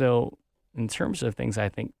 So in terms of things I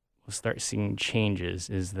think we'll start seeing changes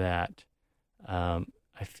is that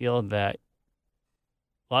I feel that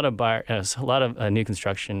a lot of new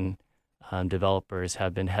construction developers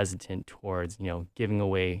have been hesitant towards, giving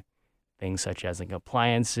away things such as like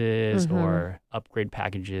appliances or upgrade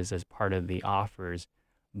packages as part of the offers.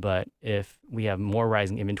 But if we have more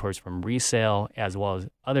rising inventories from resale as well as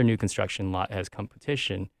other new construction lot as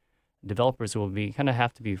competition, developers will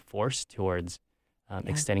have to be forced towards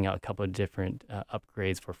extending out a couple of different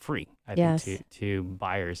upgrades for free, I think, to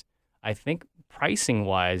buyers. I think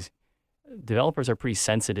pricing-wise, developers are pretty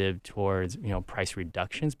sensitive towards price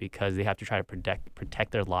reductions because they have to try to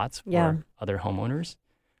protect their lots for other homeowners.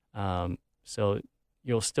 So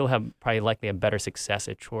you'll still have probably likely a better success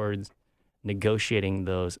towards negotiating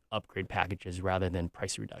those upgrade packages rather than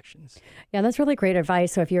price reductions. Yeah, that's really great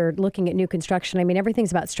advice. So if you're looking at new construction, everything's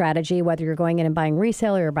about strategy, whether you're going in and buying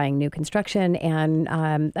resale or buying new construction. And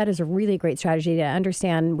that is a really great strategy to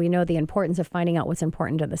understand. We know the importance of finding out what's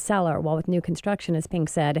important to the seller. While with new construction, as Peng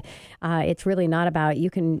said, it's really not about, you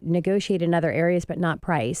can negotiate in other areas, but not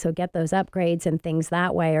price. So get those upgrades and things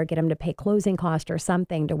that way, or get them to pay closing cost or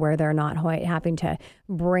something to where they're not having to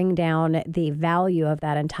bring down the value of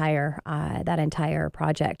that entire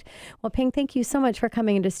project. Well, Peng, thank you so much for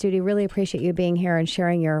coming into studio. Really appreciate you being here and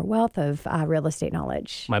sharing your wealth of real estate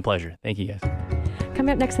knowledge. My pleasure. Thank you, guys.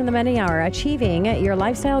 Coming up next in the Money Hour, achieving your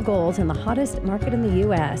lifestyle goals in the hottest market in the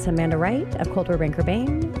U.S. Amanda Wright of Coldwell Banker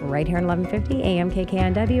Bain, right here on 1150 AM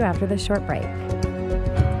KKNW after this short break.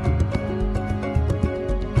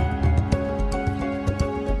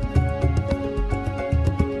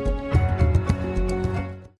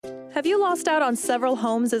 Have you lost out on several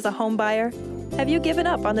homes as a home buyer? Have you given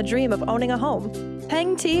up on the dream of owning a home?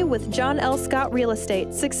 Peng T with John L. Scott Real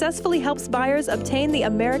Estate successfully helps buyers obtain the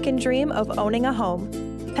American dream of owning a home.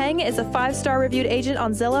 Peng is a 5-star reviewed agent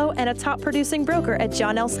on Zillow and a top producing broker at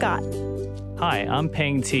John L. Scott. Hi, I'm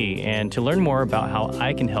Peng T, and to learn more about how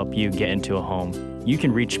I can help you get into a home, you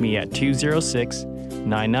can reach me at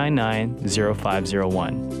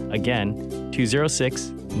 206-999-0501. Again,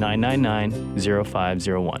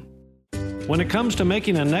 206-999-0501. When it comes to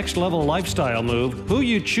making a next-level lifestyle move, who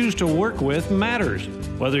you choose to work with matters.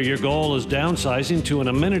 Whether your goal is downsizing to an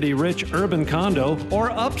amenity-rich urban condo or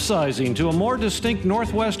upsizing to a more distinct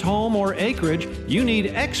Northwest home or acreage, you need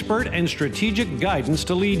expert and strategic guidance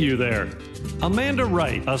to lead you there. Amanda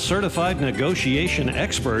Wright, a certified negotiation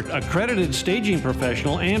expert, accredited staging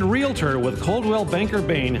professional, and realtor with Coldwell Banker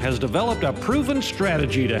Bain, has developed a proven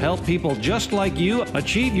strategy to help people just like you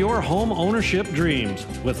achieve your home ownership dreams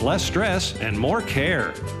with less stress and more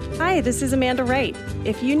care. Hi, this is Amanda Wright.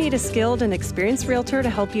 If you need a skilled and experienced realtor to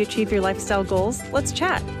help you achieve your lifestyle goals, let's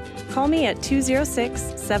chat. Call me at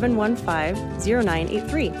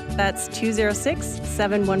 206-715-0983. That's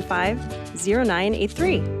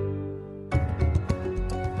 206-715-0983.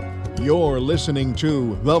 You're listening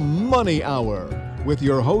to The Money Hour with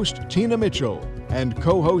your host, Tina Mitchell, and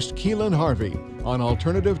co-host Keelan Harvey on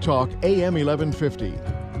Alternative Talk AM 1150.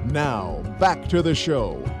 Now, back to the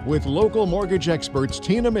show with local mortgage experts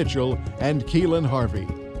Tina Mitchell and Keelan Harvey.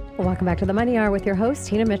 Welcome back to the Money Hour with your host,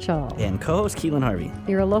 Tina Mitchell. And co-host Keelan Harvey.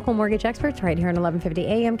 Your local mortgage experts right here on 1150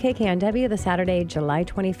 AM KKNW, the Saturday, July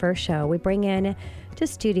 21st show. We bring in to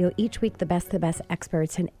studio each week the best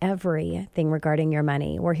experts in everything regarding your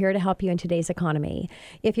money. We're here to help you in today's economy.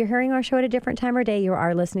 If you're hearing our show at a different time or day, you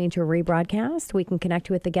are listening to a rebroadcast. We can connect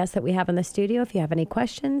you with the guests that we have in the studio. If you have any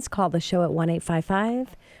questions, call the show at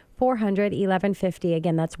 1-855-400-1150.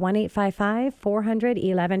 Again, that's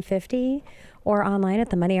 1-855-400-1150. Or online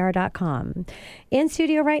at themoneyhour.com. In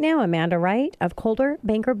studio right now, Amanda Wright of Coldwell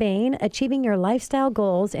Banker Bain, achieving your lifestyle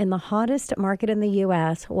goals in the hottest market in the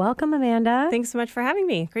U.S. Welcome, Amanda. Thanks so much for having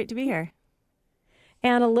me. Great to be here.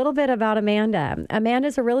 And a little bit about Amanda. Amanda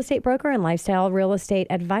is a real estate broker and lifestyle real estate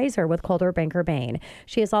advisor with Coldwell Banker Bain.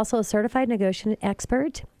 She is also a certified negotiation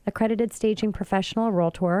expert, accredited staging professional,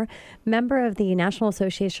 realtor, member of the National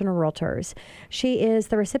Association of Realtors. She is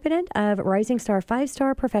the recipient of Rising Star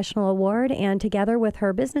 5-Star Professional Award, and together with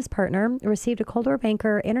her business partner, received a Coldwell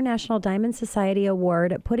Banker International Diamond Society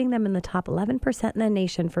Award, putting them in the top 11% in the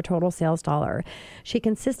nation for total sales dollar. She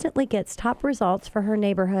consistently gets top results for her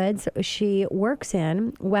neighborhoods she works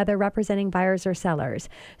in, whether representing buyers or sellers.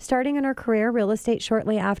 Starting in her career real estate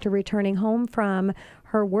shortly after returning home from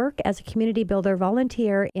her work as a community builder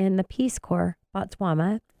volunteer in the Peace Corps,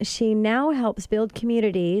 Botswana, she now helps build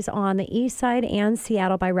communities on the east side and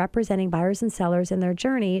Seattle by representing buyers and sellers in their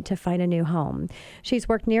journey to find a new home. She's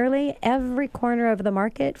worked nearly every corner of the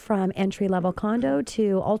market, from entry-level condo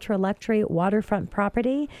to ultra-luxury waterfront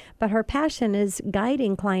property, but her passion is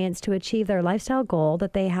guiding clients to achieve their lifestyle goal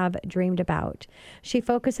that they have dreamed about. She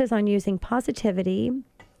focuses on using positivity,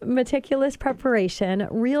 meticulous preparation,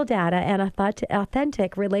 real data, and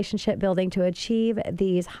authentic relationship building to achieve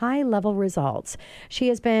these high-level results. She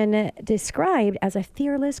has been described as a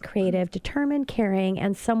fearless, creative, determined, caring,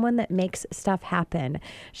 and someone that makes stuff happen.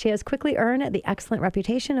 She has quickly earned the excellent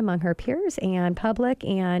reputation among her peers and public,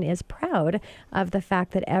 and is proud of the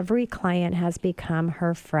fact that every client has become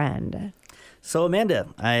her friend. So, Amanda,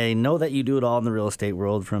 I know that you do it all in the real estate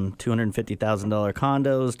world, from $250,000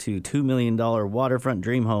 condos to $2 million waterfront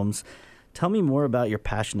dream homes. Tell me more about your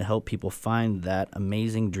passion to help people find that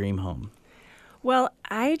amazing dream home. Well,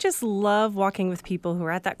 I just love walking with people who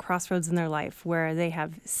are at that crossroads in their life where they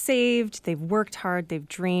have saved, they've worked hard, they've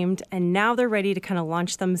dreamed, and now they're ready to kind of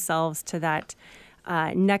launch themselves to that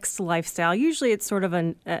next lifestyle. Usually it's sort of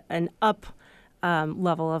an up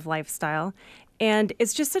level of lifestyle. And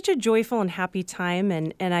it's just such a joyful and happy time,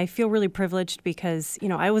 and I feel really privileged because, you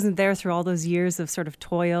know, I wasn't there through all those years of sort of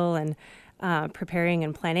toil and preparing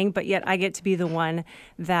and planning, but yet I get to be the one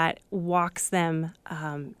that walks them,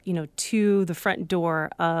 to the front door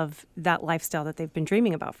of that lifestyle that they've been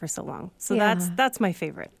dreaming about for so long. So that's my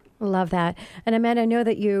favorite. Love that. And Amanda, I know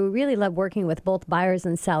that you really love working with both buyers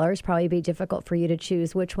and sellers. Probably be difficult for you to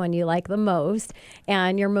choose which one you like the most.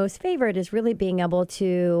 And your most favorite is really being able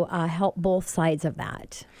to help both sides of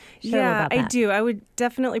that. Yeah, I do. I would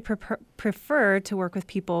definitely prefer to work with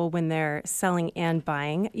people when they're selling and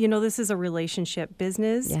buying. You know, this is a relationship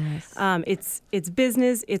business. Yes. It's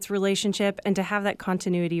business, it's relationship, and to have that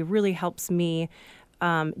continuity really helps me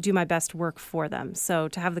do my best work for them. So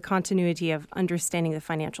to have the continuity of understanding the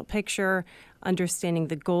financial picture, understanding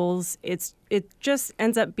the goals, it just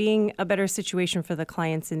ends up being a better situation for the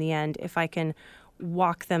clients in the end if I can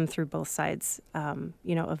walk them through both sides,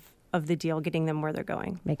 of the deal, getting them where they're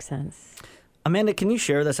going. Makes sense. Amanda, can you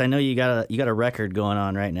share this? I know you got a record going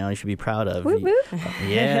on right now you should be proud of. Whoop, whoop.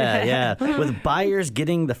 Yeah. With buyers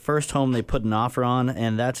getting the first home they put an offer on,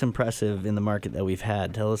 and that's impressive in the market that we've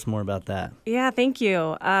had. Tell us more about that. Yeah, thank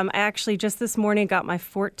you. I actually just this morning got my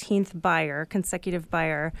 14th consecutive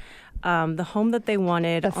buyer. the home that they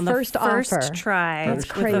wanted The on first the first offer. try That's with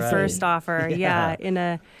crazy. the first offer. Yeah,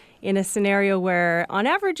 in a scenario where on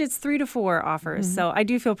average it's 3 to 4 offers. Mm-hmm. So I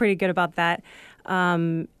do feel pretty good about that.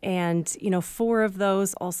 And 4 of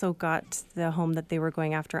those also got the home that they were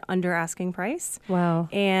going after under asking price. Wow.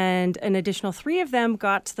 And an additional 3 of them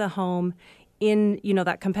got the home in,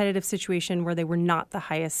 that competitive situation where they were not the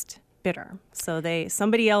highest bidder. So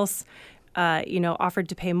somebody else offered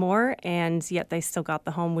to pay more, and yet they still got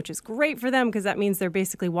the home, which is great for them because that means they're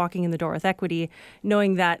basically walking in the door with equity,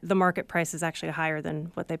 knowing that the market price is actually higher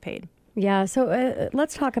than what they paid. Yeah. So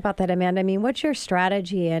let's talk about that, Amanda. I mean, what's your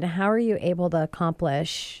strategy and how are you able to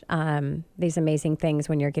accomplish these amazing things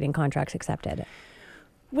when you're getting contracts accepted?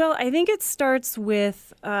 Well, I think it starts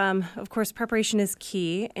with, of course, preparation is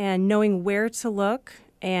key, and knowing where to look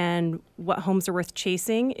and what homes are worth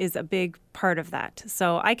chasing is a big part of that.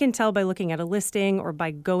 So I can tell by looking at a listing or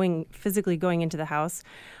by physically going into the house,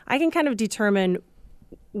 I can kind of determine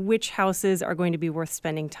which houses are going to be worth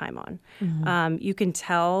spending time on. Mm-hmm. You can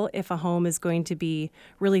tell if a home is going to be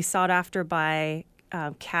really sought after by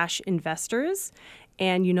cash investors,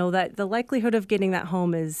 and you know that the likelihood of getting that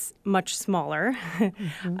home is much smaller.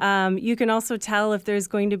 Mm-hmm. You can also tell if there's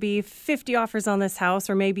going to be 50 offers on this house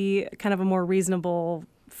or maybe kind of a more reasonable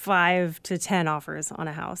 5 to 10 offers on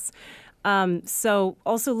a house. So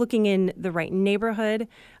also looking in the right neighborhood,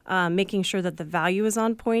 making sure that the value is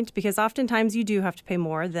on point, because oftentimes you do have to pay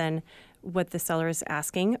more than what the seller is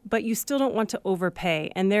asking, but you still don't want to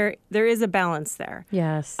overpay. And there is a balance there.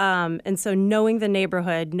 Yes. And so knowing the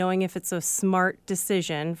neighborhood, knowing if it's a smart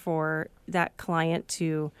decision for that client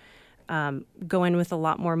to go in with a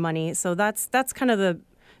lot more money. So that's kind of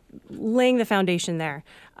laying the foundation there.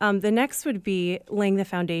 The next would be laying the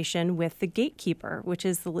foundation with the gatekeeper, which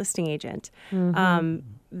is the listing agent. Mm-hmm.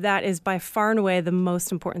 That is by far and away the most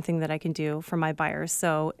important thing that I can do for my buyers.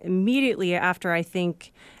 So immediately after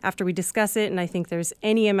we discuss it and I think there's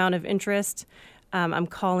any amount of interest, I'm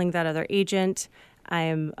calling that other agent.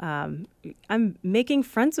 I'm making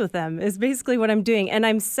friends with them is basically what I'm doing. And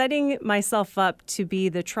I'm setting myself up to be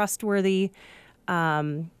the trustworthy,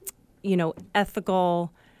 ethical,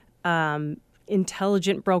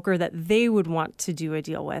 intelligent broker that they would want to do a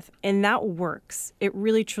deal with. And that works. It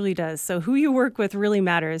really, truly does. So who you work with really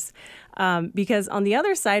matters. Because on the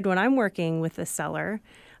other side, when I'm working with the seller,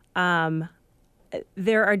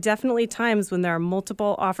 there are definitely times when there are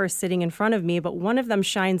multiple offers sitting in front of me, but one of them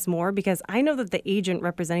shines more because I know that the agent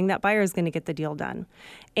representing that buyer is going to get the deal done.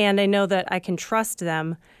 And I know that I can trust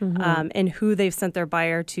them and who they've sent their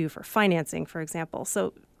buyer to for financing, for example.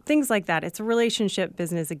 So things like that. It's a relationship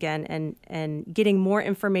business again, and getting more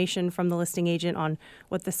information from the listing agent on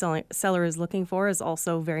what the seller is looking for is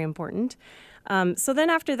also very important. So then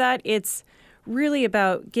after that, it's really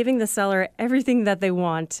about giving the seller everything that they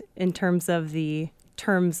want in terms of the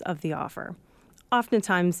offer.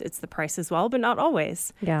 Oftentimes it's the price as well, but not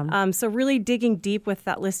always. Yeah. So really digging deep with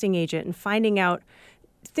that listing agent and finding out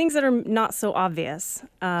things that are not so obvious.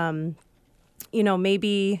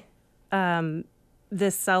 Maybe the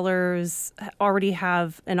sellers already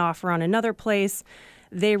have an offer on another place.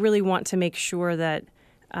 They really want to make sure that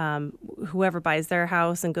whoever buys their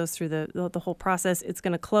house and goes through the whole process, it's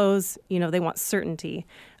going to close. They want certainty.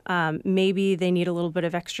 Maybe they need a little bit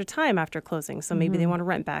of extra time after closing, so maybe they want to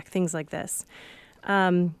rent back, things like this.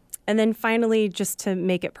 And then finally, just to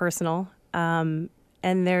make it personal, and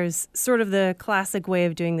there's sort of the classic way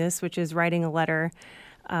of doing this, which is writing a letter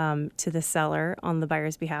to the seller on the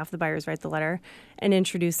buyer's behalf. The buyers write the letter and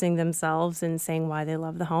introducing themselves and saying why they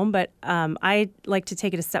love the home. But I like to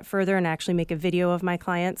take it a step further and actually make a video of my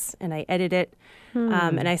clients, and I edit it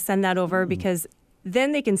and I send that over because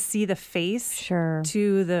then they can see the face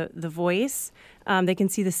to the voice. They can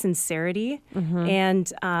see the sincerity,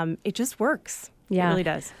 and it just works. Yeah. It really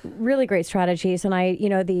does. Really great strategies. And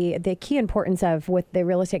the key importance of with the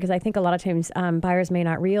real estate, because I think a lot of times buyers may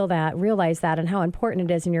not realize that and how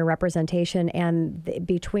important it is in your representation. And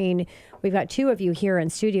we've got 2 of you here in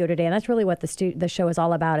studio today, and that's really what the show is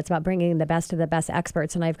all about. It's about bringing the best of the best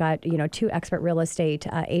experts. And I've got, 2 expert real estate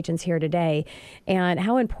agents here today. And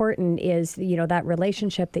how important is, that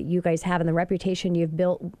relationship that you guys have and the reputation you've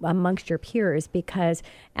built amongst your peers, because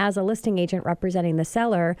as a listing agent representing the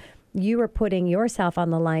seller, you are putting yourself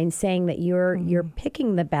on the line, saying that you're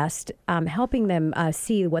picking the best, helping them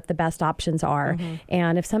see what the best options are.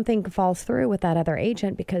 And if something falls through with that other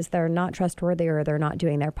agent because they're not trustworthy or they're not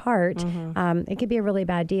doing their part, it could be a really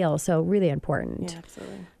bad deal. So really important. Yeah,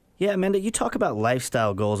 absolutely. Yeah, Amanda, you talk about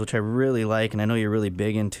lifestyle goals, which I really like, and I know you're really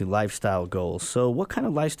big into lifestyle goals. So what kind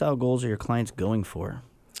of lifestyle goals are your clients going for?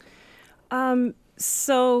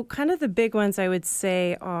 So kind of the big ones I would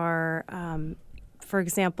say are, for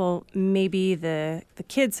example, maybe the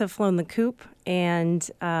kids have flown the coop and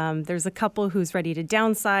there's a couple who's ready to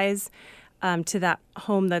downsize to that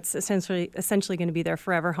home that's essentially going to be their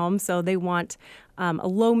forever home. So they want a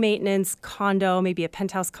low maintenance condo, maybe a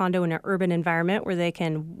penthouse condo in an urban environment where they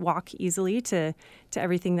can walk easily to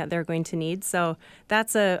everything that they're going to need. So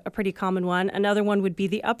that's a pretty common one. Another one would be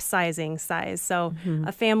the upsizing size. So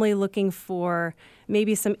a family looking for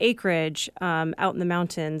maybe some acreage out in the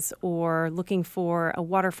mountains, or looking for a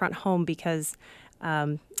waterfront home because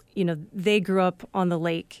they grew up on the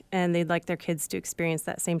lake and they'd like their kids to experience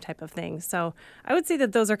that same type of thing. So I would say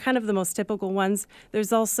that those are kind of the most typical ones.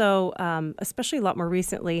 There's also, especially a lot more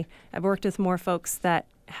recently, I've worked with more folks that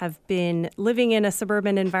have been living in a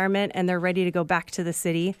suburban environment and they're ready to go back to the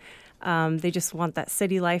city. They just want that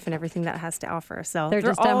city life and everything that has to offer. So they're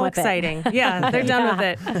just all done with exciting. Yeah, they're done with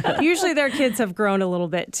it. Usually their kids have grown a little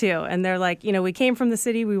bit too. And they're like, we came from the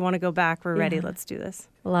city. We want to go back. We're ready. Let's do this.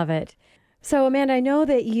 Love it. So, Amanda, I know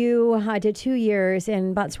that you did 2 years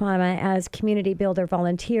in Botswana as community builder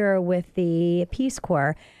volunteer with the Peace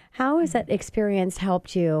Corps. How has that experience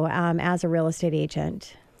helped you as a real estate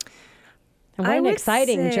agent? And what an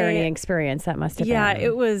exciting journey experience that must have been. Yeah,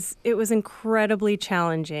 it was incredibly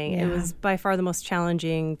challenging. Yeah. It was by far the most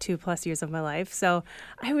challenging 2+ years of my life. So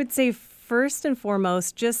I would say first and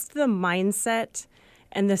foremost, just the mindset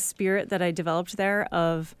and the spirit that I developed there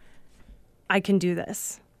of, I can do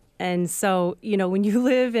this. And so, when you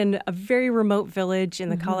live in a very remote village in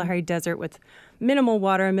the Kalahari Desert with minimal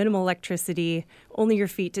water, minimal electricity, only your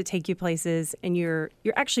feet to take you places, and you're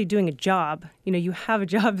actually doing a job, you have a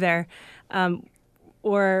job there,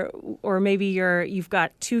 or maybe you've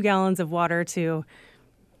got 2 gallons of water to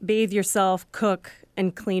bathe yourself, cook,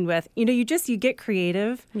 and clean with. You get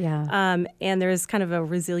creative. Yeah. And there's kind of a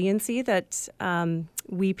resiliency that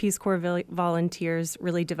we Peace Corps volunteers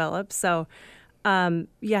really develop. So. I'd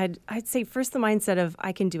say first the mindset of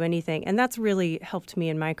I can do anything. And that's really helped me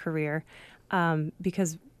in my career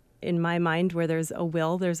because in my mind, where there's a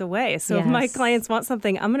will, there's a way. So if my clients want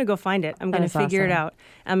something, I'm going to go find it. I'm going to figure it out.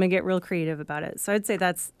 I'm going to get real creative about it. So I'd say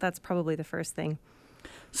that's probably the first thing.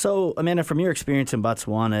 So, Amanda, from your experience in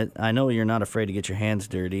Botswana, I know you're not afraid to get your hands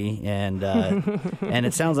dirty, and and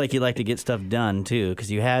it sounds like you like to get stuff done, too, because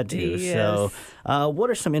you had to. Yes. So what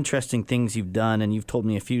are some interesting things you've done, and you've told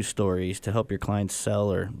me a few stories, to help your clients sell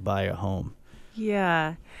or buy a home?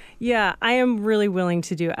 Yeah, I am really willing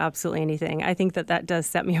to do absolutely anything. I think that does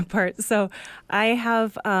set me apart. So I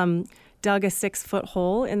have dug a 6-foot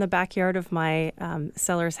hole in the backyard of my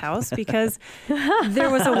seller's house because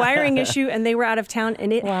there was a wiring issue and they were out of town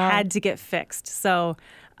and it had to get fixed. So,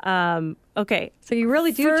 okay. So you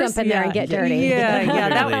really do jump in there and get dirty.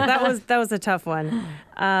 Yeah. That was a tough one.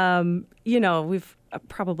 We've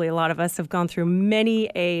probably a lot of us have gone through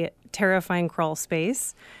many a terrifying crawl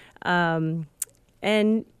space. And,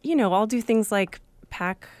 I'll do things like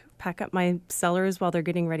pack up my sellers while they're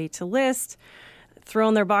getting ready to list,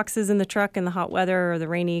 throwing their boxes in the truck in the hot weather or the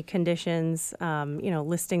rainy conditions,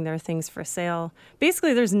 listing their things for sale.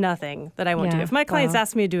 Basically, there's nothing that I won't do. If my clients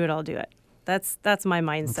ask me to do it, I'll do it. That's my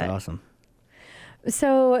mindset. That's awesome.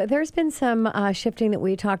 So there's been some shifting that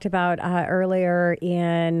we talked about earlier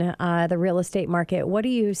in the real estate market. What do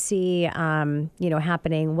you see,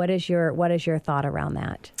 happening? What is your thought around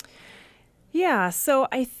that? Yeah, so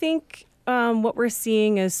I think what we're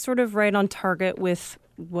seeing is sort of right on target with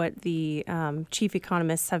what the chief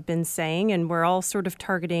economists have been saying, and we're all sort of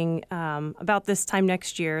targeting about this time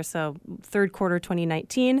next year, so third quarter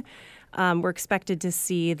 2019, we're expected to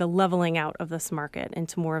see the leveling out of this market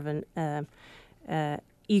into more of an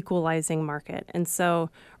equalizing market. And so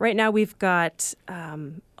right now we've got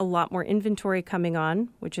a lot more inventory coming on,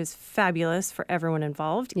 which is fabulous for everyone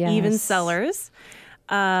involved, even sellers.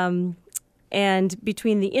 And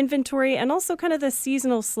between the inventory and also kind of the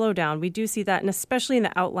seasonal slowdown, we do see that, and especially in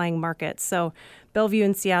the outlying markets. So Bellevue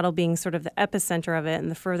and Seattle being sort of the epicenter of it,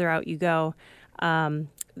 and the further out you go,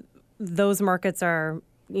 those markets are,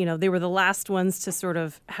 they were the last ones to sort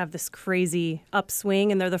of have this crazy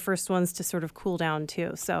upswing, and they're the first ones to sort of cool down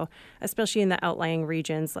too. So especially in the outlying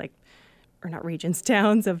regions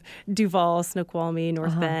towns of Duval, Snoqualmie,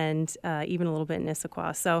 North Bend, even a little bit in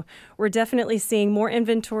Issaquah. So we're definitely seeing more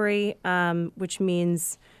inventory, which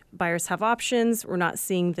means buyers have options. We're not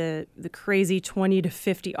seeing the crazy 20 to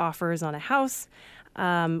 50 offers on a house.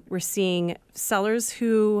 We're seeing sellers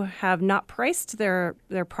who have not priced their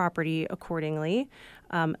property accordingly.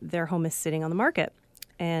 Their home is sitting on the market.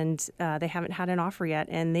 and they haven't had an offer yet,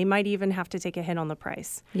 and they might even have to take a hit on the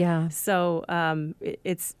price. Yeah. So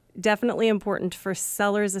it's definitely important for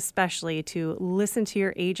sellers, especially, to listen to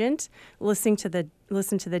your agent, listen to the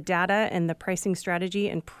data and the pricing strategy,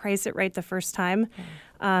 and price it right the first time.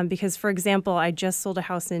 Because, for example, I just sold a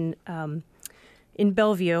house in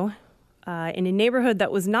Bellevue, in a neighborhood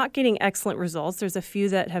that was not getting excellent results. There's a few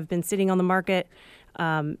that have been sitting on the market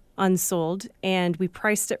unsold, and we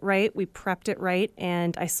priced it right, we prepped it right,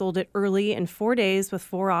 and I sold it early in 4 days with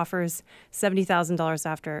 4 offers, $70,000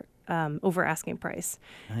 after over asking price.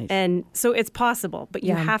 Nice. And so it's possible, but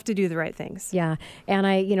you have to do the right things. Yeah. And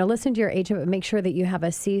I, listen to your agent, but make sure that you have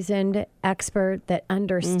a seasoned expert that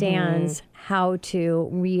understands how to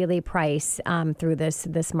really price through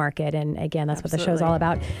this market. And again, that's what the show's all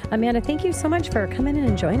about. Amanda, thank you so much for coming in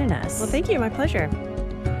and joining us. Well, thank you. My pleasure.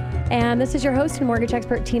 And this is your host and mortgage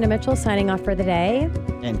expert, Tina Mitchell, signing off for the day.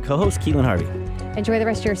 And co-host Keelan Harvey. Enjoy the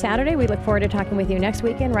rest of your Saturday. We look forward to talking with you next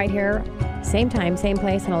weekend right here, same time, same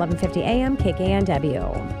place, on 1150 AM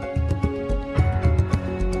KKNW.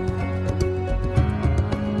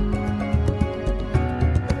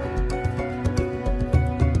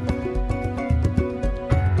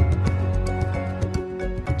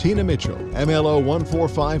 Tina Mitchell, MLO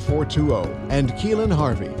 145420, and Keelan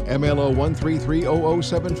Harvey, MLO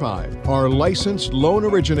 1330075, are licensed loan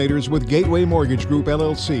originators with Gateway Mortgage Group,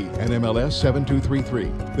 LLC, and MLS 7233.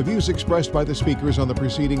 The views expressed by the speakers on the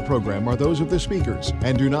preceding program are those of the speakers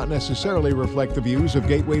and do not necessarily reflect the views of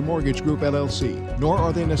Gateway Mortgage Group, LLC, nor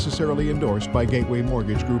are they necessarily endorsed by Gateway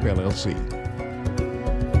Mortgage Group, LLC.